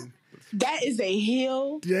 Yes. That is a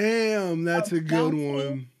hill. Damn, that's a good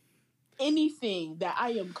one. Anything that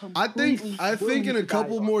I am completely... I think in a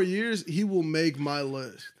couple more years, he will make my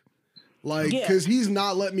list. Like, because he's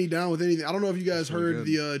not let me down with anything. I don't know if you guys heard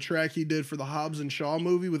the track he did for the Hobbs and Shaw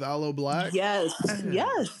movie with Aloe Black. Yes.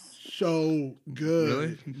 Yes. So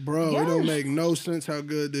good. Really? Bro, it don't make no sense how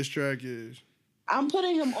good this track is. I'm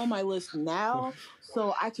putting him on my list now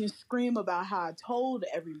so I can scream about how I told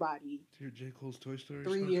everybody J. Cole's Toy Story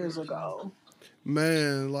 3 years ago.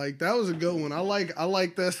 Man, like that was a good one. I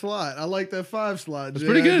like that slot. I like that 5 slot. It's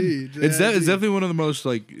pretty good. It's definitely one of the most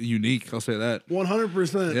like unique. I'll say that.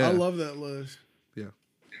 100%. Yeah. I love that list. Yeah.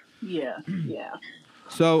 Yeah. Yeah.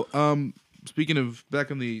 So, speaking of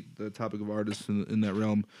back on the topic of artists in that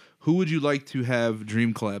realm, who would you like to have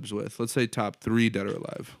dream collabs with? Let's say top 3 dead or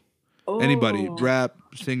alive. Anybody, Oh. rap,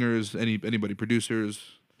 singers, anybody, producers.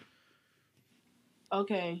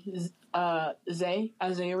 Okay. Isaiah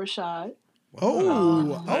Rashad.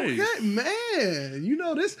 Oh, Nice. okay, man. You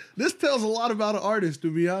know this tells a lot about an artist,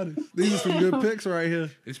 to be honest. These are some good picks right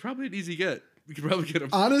here. It's probably an easy get. We could probably get him.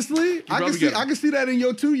 Honestly, I can see that in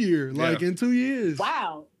your 2 year, like in 2 years.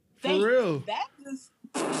 Wow. For real. That just...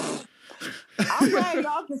 I'm glad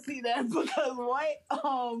y'all can see that because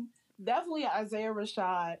what? Definitely Isaiah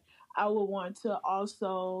Rashad. I would want to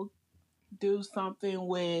also do something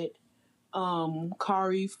with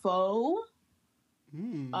Kari Fo.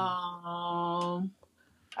 I'll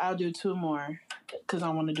do 2 more because I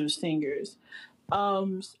want to do singers.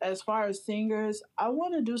 As far as singers, I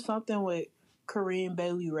want to do something with Corinne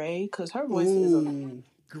Bailey Rae because her voice is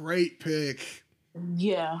great pick.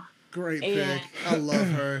 Yeah. Great pick. I love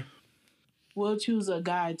her. We'll choose a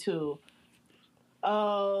guy too.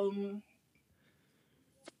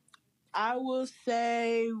 I will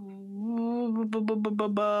say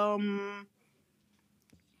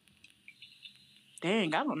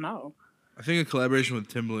dang, I don't know. I think a collaboration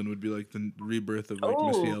with Timbaland would be like the rebirth of like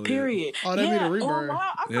Missy Elliott. Period. Oh, that'd be the rebirth. Oh,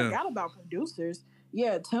 wow, I forgot about producers.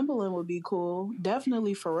 Yeah, Timbaland would be cool.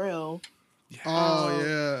 Definitely Pharrell. Oh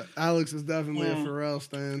yeah, Alex is definitely a Pharrell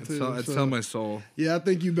stan too. I'd sell my soul. Yeah, I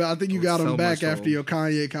think you got him back after your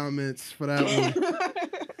Kanye comments for that one.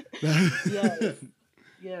 Yes.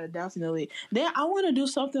 Yeah, definitely. Then I want to do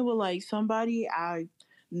something with like somebody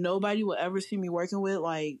nobody will ever see me working with,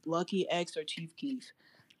 like Lucky X or Chief Keef.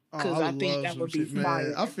 Because I think that would be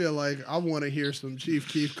fire. I feel like I want to hear some Chief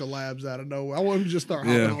Keef collabs out of nowhere. I want him to just start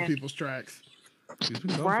hopping on people's tracks.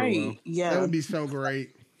 Right. Yeah. That would be so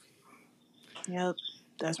great. Yep.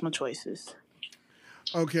 That's my choices.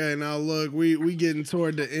 Okay, now look, we getting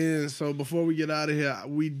toward the end, so before we get out of here,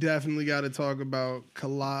 we definitely got to talk about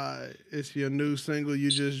Collide. It's your new single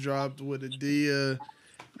you just dropped with Adia,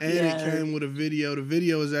 and it came with a video. The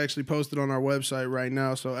video is actually posted on our website right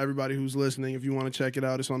now, so everybody who's listening, if you want to check it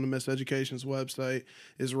out, it's on the Miseducation's website.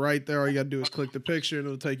 It's right there. All you got to do is click the picture, and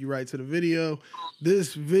it'll take you right to the video.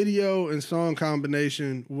 This video and song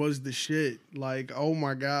combination was the shit. Like, oh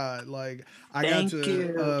my God. Like,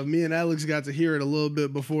 me and Alex got to hear it a little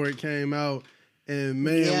bit before it came out, and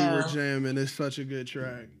man, we were jamming. It's such a good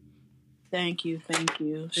track. Thank you. And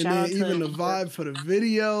then even the vibe for the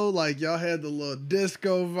video, like y'all had the little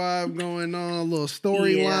disco vibe going on, a little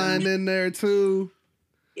storyline in there too.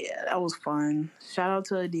 Yeah, that was fun. Shout out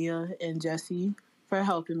to Adia and Jesse for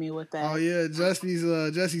helping me with that. Oh yeah,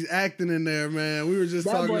 Jesse's acting in there, man. We were just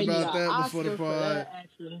talking about that before the pod.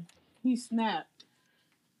 He snapped.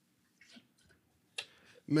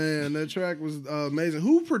 Man, that track was amazing.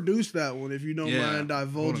 Who produced that one? If you don't mind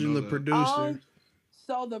divulging the producer.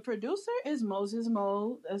 So the producer is Moses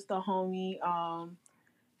Mo. That's the homie.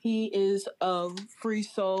 He is of Free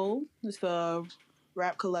Soul. It's a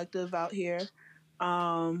rap collective out here.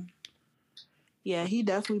 Yeah, he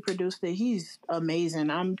definitely produced it. He's amazing.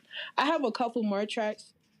 I have a couple more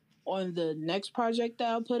tracks on the next project that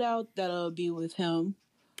I'll put out that'll be with him.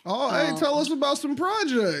 Oh, hey, tell us about some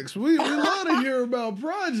projects. We love to hear about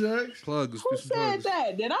projects. Plugs. Who said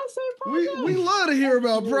that? Did I say projects? We love to hear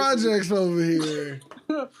about projects over here.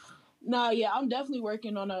 Nah, yeah, I'm definitely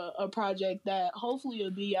working on a project that hopefully will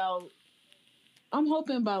be out I'm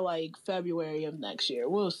hoping by like February of next year.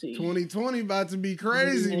 We'll see. 2020 about to be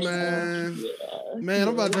crazy, man. Yeah. Man,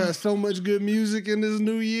 I'm about to have so much good music in this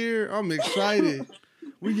new year. I'm excited.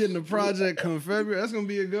 We getting a project come February. That's gonna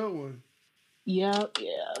be a good one. Yep,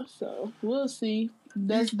 yeah. So we'll see.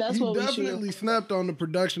 That's he what we definitely should. snapped on the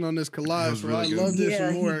production on this collage. was So really I good. loved it some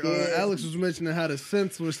Yeah, he more. did. Alex was mentioning how the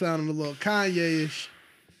synths were sounding a little Kanye-ish.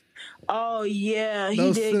 Oh yeah, he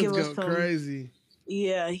Those did synths give us go some. crazy.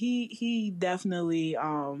 Yeah, he definitely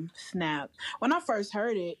snapped. When I first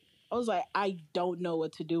heard it, I was like, I don't know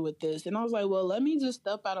what to do with this, and I was like, well, let me just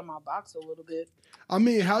step out of my box a little bit. I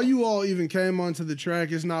mean, how you all even came onto the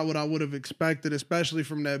track is not what I would have expected, especially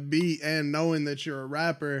from that beat and knowing that you're a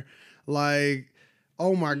rapper. Like,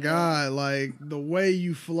 oh my God, like the way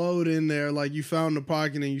you flowed in there, like you found the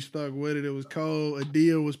pocket and you stuck with it. It was cold.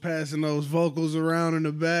 Adia was passing those vocals around in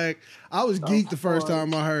the back. I was geeked the first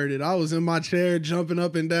time I heard it. I was in my chair jumping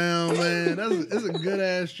up and down, man. It's a good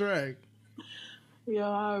ass track. Yeah,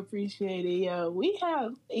 I appreciate it. Yeah, we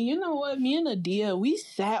have, you know what, me and Adia, we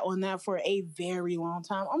sat on that for a very long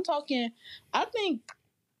time. I'm talking, I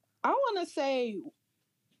want to say,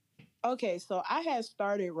 okay, so I had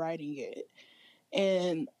started writing it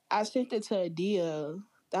and I sent it to Adia.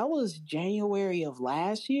 That was January of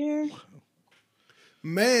last year.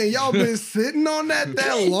 Man, y'all been sitting on that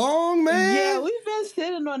long, man? Yeah, we've been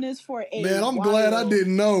sitting on this for a Man, I'm while. glad I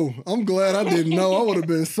didn't know. I would have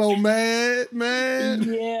been so mad, man.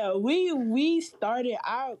 Yeah, we started.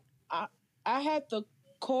 I had the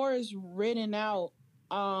chorus written out.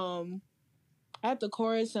 I had the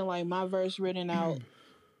chorus and like my verse written out.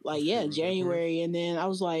 Like January, and then I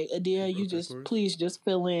was like, Adia, you please just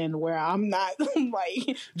fill in where I'm not.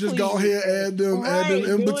 Like, just go ahead, add them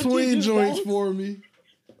in between joints for me.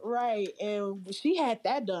 Right, and she had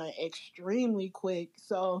that done extremely quick.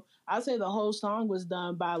 So I'd say the whole song was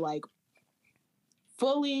done by like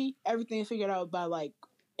fully everything figured out by like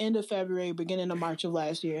end of February, beginning of March of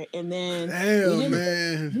last year, and then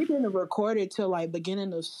we didn't record it till like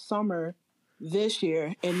beginning of summer this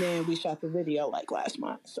year, and then we shot the video like last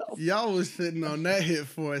month. So y'all was sitting on that hit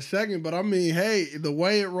for a second, but I mean, hey, the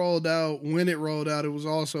way it rolled out, when it rolled out, it was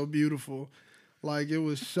also beautiful. Like it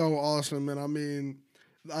was so awesome, and I mean,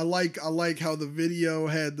 I like how the video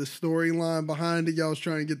had the storyline behind it. Y'all was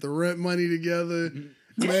trying to get the rent money together.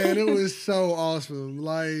 Man, it was so awesome.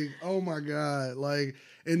 Like, oh my God. Like,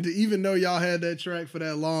 and to even know y'all had that track for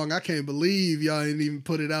that long, I can't believe y'all didn't even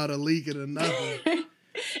put it out or leak it or nothing. It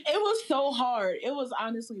was so hard. It was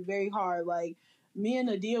honestly very hard. Like, me and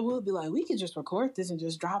Adia would be like, we could just record this and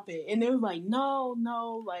just drop it. And they were like,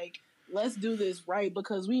 no, like, let's do this right,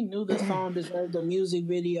 because we knew the song deserved a music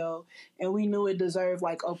video and we knew it deserved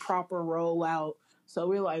like a proper rollout. So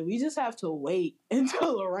we're like, we just have to wait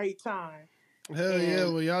until the right time. Hell yeah,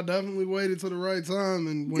 well y'all definitely waited till the right time,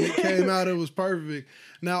 and when it came out it was perfect.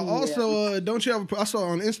 Now also, don't you have I saw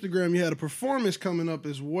on Instagram you had a performance coming up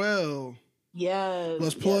as well. Yes.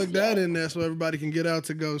 Let's plug that in there so everybody can get out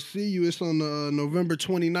to go see you. It's on November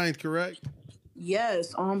 29th, correct?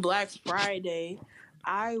 Yes, on Black Friday.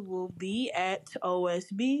 I will be at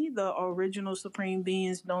OSB, the Original Supreme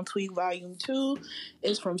Beings Don't Tweak Volume 2.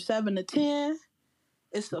 It's from 7 to 10.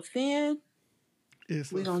 It's a fin.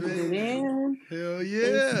 We're going to get it in. Hell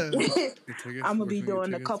yeah. I'm going to be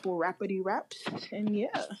doing a couple rapidy raps, and yeah.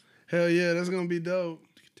 Hell yeah, that's going to be dope.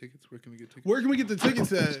 Tickets, where can we get tickets? Where can we get the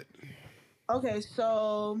tickets at? Okay,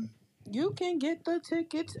 so you can get the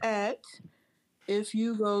tickets at, if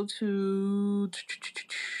you go to...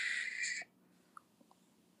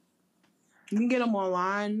 You can get them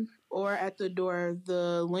online or at the door.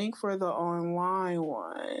 The link for the online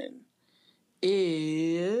one is...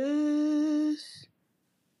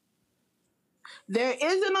 There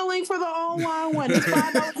isn't a link for the online one. It's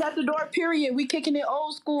 $5 at the door, period. We kicking it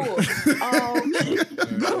old school. Bring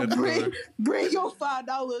your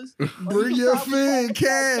 $5. Bring your fin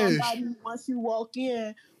cash. Once you walk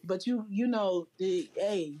in, but you know,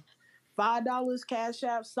 hey, $5 cash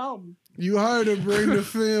app something. You heard her, bring the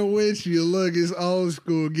fin with you. Look, it's old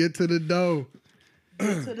school. Get to the dough.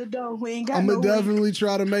 Get to the dough. We ain't got I'm going to definitely link.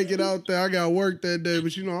 try to make it out there. I got work that day,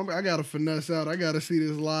 but you know, I got to finesse out. I got to see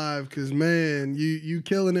this live because, man, you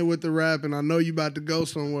killing it with the rap, and I know you about to go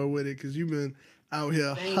somewhere with it because you've been out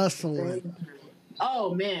here hustling.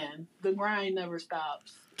 Oh, man. The grind never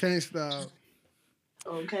stops. Can't stop.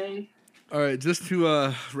 Okay. All right, just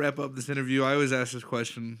to wrap up this interview, I always ask this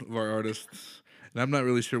question of our artists. And I'm not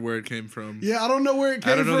really sure where it came from. Yeah, I don't know where it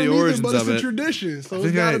came from. I don't know the origins but it's of a it. tradition, so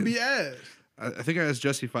it's got to be asked. I think I asked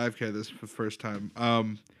Jesse 5K this for the first time.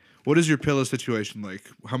 What is your pillow situation like?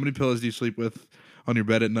 How many pillows do you sleep with? on your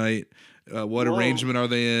bed at night? What Whoa. arrangement are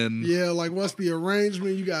they in? Yeah, like what's the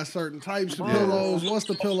arrangement? You got certain types of pillows. What's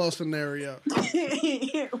the pillow scenario?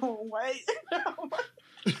 What?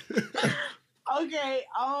 Okay,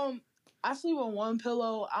 I sleep on one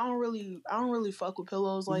pillow. I don't really fuck with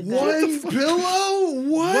pillows like that. One pillow?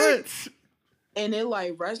 What? And it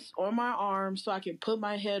like rests on my arm so I can put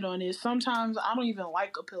my head on it. Sometimes I don't even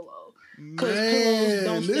like a pillow. Because pillows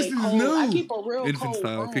don't this stay is cold. new. I keep a real Infant cold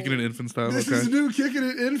style, room. kicking it infant style. This okay. is new, kicking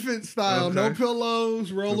it infant style. No Okay.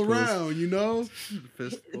 pillows, roll No pillows. around, you know?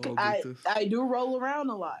 Fist ball, I do roll around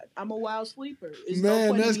a lot. I'm a wild sleeper. It's no Man,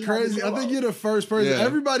 point in that's me having crazy. I think pillows. you're the first person. Yeah.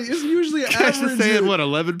 Everybody, it's usually an Cash average. is saying what,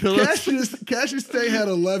 11 pillows? Cassius Tay had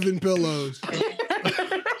 11 pillows.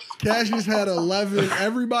 Cassius had 11.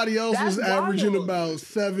 Everybody else That's was averaging wild. about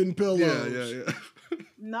 7 pillows. Yeah.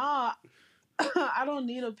 Nah, I don't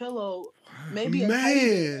need a pillow. Maybe a Man.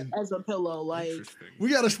 teddy as a pillow. Like, Interesting. We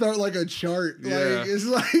got to start like a chart. Yeah. Like it's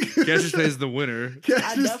like Cash stays the winner.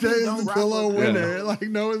 Cassius definitely Tay is don't the rock pillow with winner. pillows. Like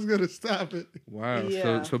no one's gonna stop it. Wow.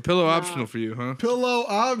 Yeah. So pillow Nah. optional for you, huh? Pillow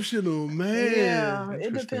optional, man. yeah, it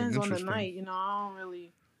Interesting, depends on the interesting. night. You know, I don't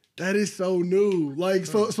really. That is so new. Like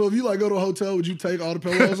so if you like go to a hotel, would you take all the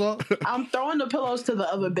pillows off? I'm throwing the pillows to the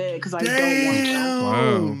other bed because I Damn,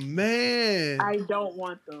 Wow. man. I don't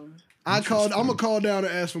want them. I'm gonna call down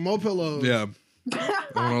and ask for more pillows. Yeah. I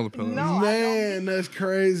want all the pillows. No, Man, that's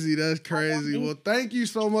crazy. That's crazy. need- Well, thank you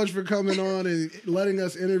so much for coming on and letting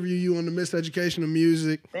us interview you on the Miseducation of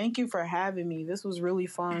Music. Thank you for having me. This was really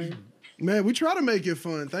fun. Man, we try to make it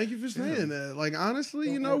fun. Thank you for saying that. Like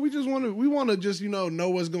honestly, we want to just, know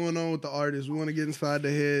what's going on with the artist. We want to get inside the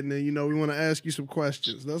head and then, we want to ask you some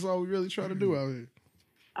questions. That's all we really try to do out here.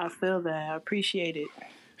 I feel that. I appreciate it.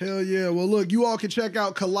 Hell yeah. Well, look, you all can check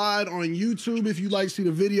out Collide on YouTube if you'd like to see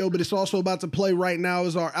the video, but it's also about to play right now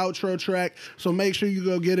as our outro track. So make sure you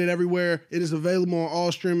go get it everywhere. It is available on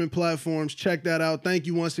all streaming platforms. Check that out. Thank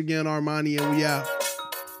you once again, Armanii, and we out.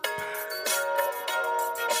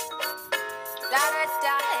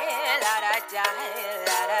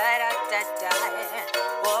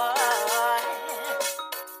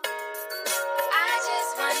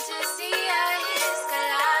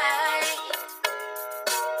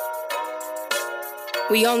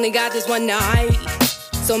 We only got this one night,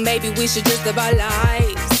 so maybe we should just live our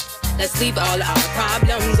lives. Let's leave all our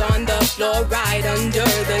problems on the floor right under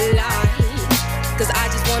the light. Cause I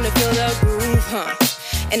just wanna feel the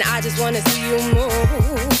groove, and I just wanna see you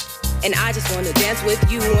move. And I just wanna dance with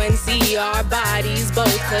you and see our bodies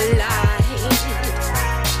both collide.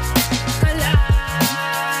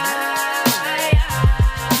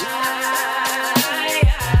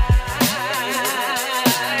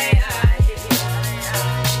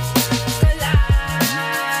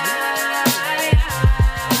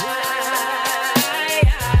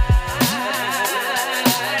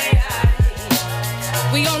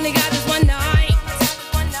 We only got this one night,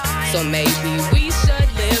 so maybe we should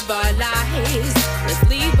live our lives. Let's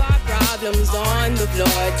leave our problems on the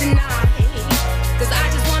floor tonight. Cause I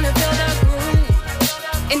just wanna feel the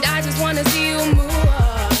groove, and I just wanna see you move.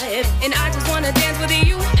 And I just wanna dance with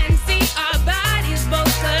you and see our bodies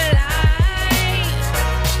both collide.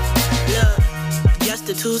 Look, just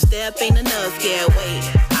a two-step ain't enough, yeah, wait.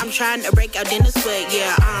 I'm trying to break out in the sweat,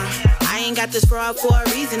 yeah, I ain't got this fraud for a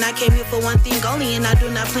reason. I came here for one thing only, and I do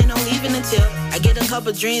not plan on leaving until I get a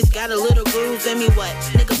couple drinks, got a little groove in me. What?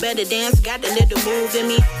 Nigga better dance, got a little move in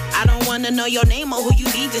me. I don't wanna know your name or who you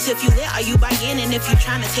be, just if you lit, are you buy-in? And if you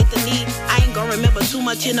tryna take the lead, I ain't gonna remember too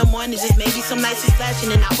much in the morning, just maybe some nights is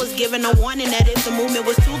flashing. And I was given a warning that if the movement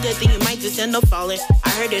was too good, then you might just end up falling. I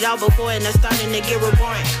heard it all before, and that's starting to get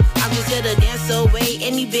boring. I'm just here to dance away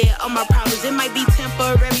any bit of my problems. It might be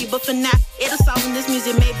temporary, but for now, it'll solve in this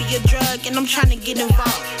music, maybe a drug, and I'm trying to get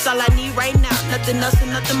involved. It's all I need right now, nothing else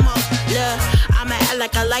and nothing more. Look, I'ma act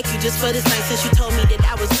like I like you just for this night, since you told me that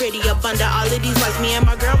I was pretty up under all of these lights. Me and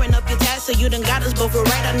my girl ran up your tats, so you done got us both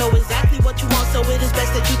right. I know exactly what you want, so it is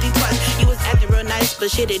best that you think twice. You was acting real nice, but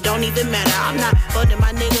shit, it don't even matter. I'm not holding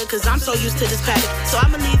my nigga, cause I'm so used to this pattern. So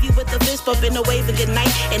I'ma leave you with the fist bump and a wave and good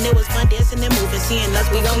night. And it was fun dancing and moving, seeing us.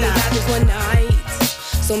 We only got this one night,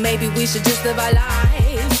 so maybe we should just live our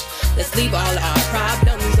lives. Let's leave all our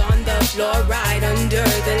problems on the floor right under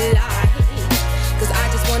the light. Cause I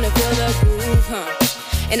just wanna feel the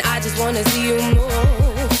groove, and I just wanna see you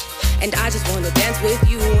move. And I just wanna dance with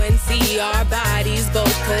you and see our bodies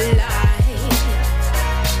both collide.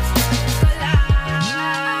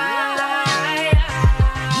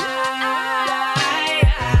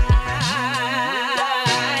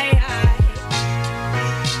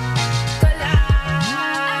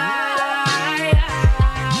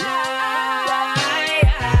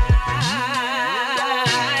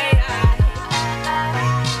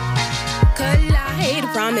 collide.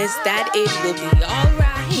 Promise that it will be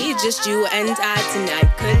alright. Just you and I tonight.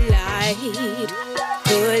 Collide,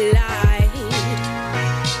 collide,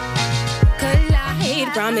 collide.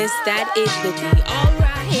 Promise that it will be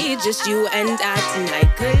alright. Just you and I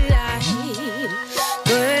tonight. Collide,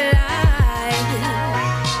 collide,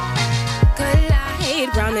 collide.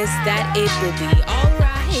 Promise that it will be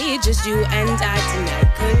alright. Just you and I tonight.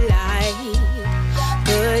 Collide,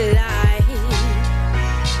 collide,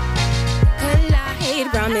 collide.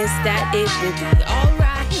 Promise that it will be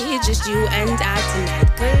alright. Just you and I tonight.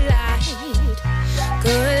 Collide.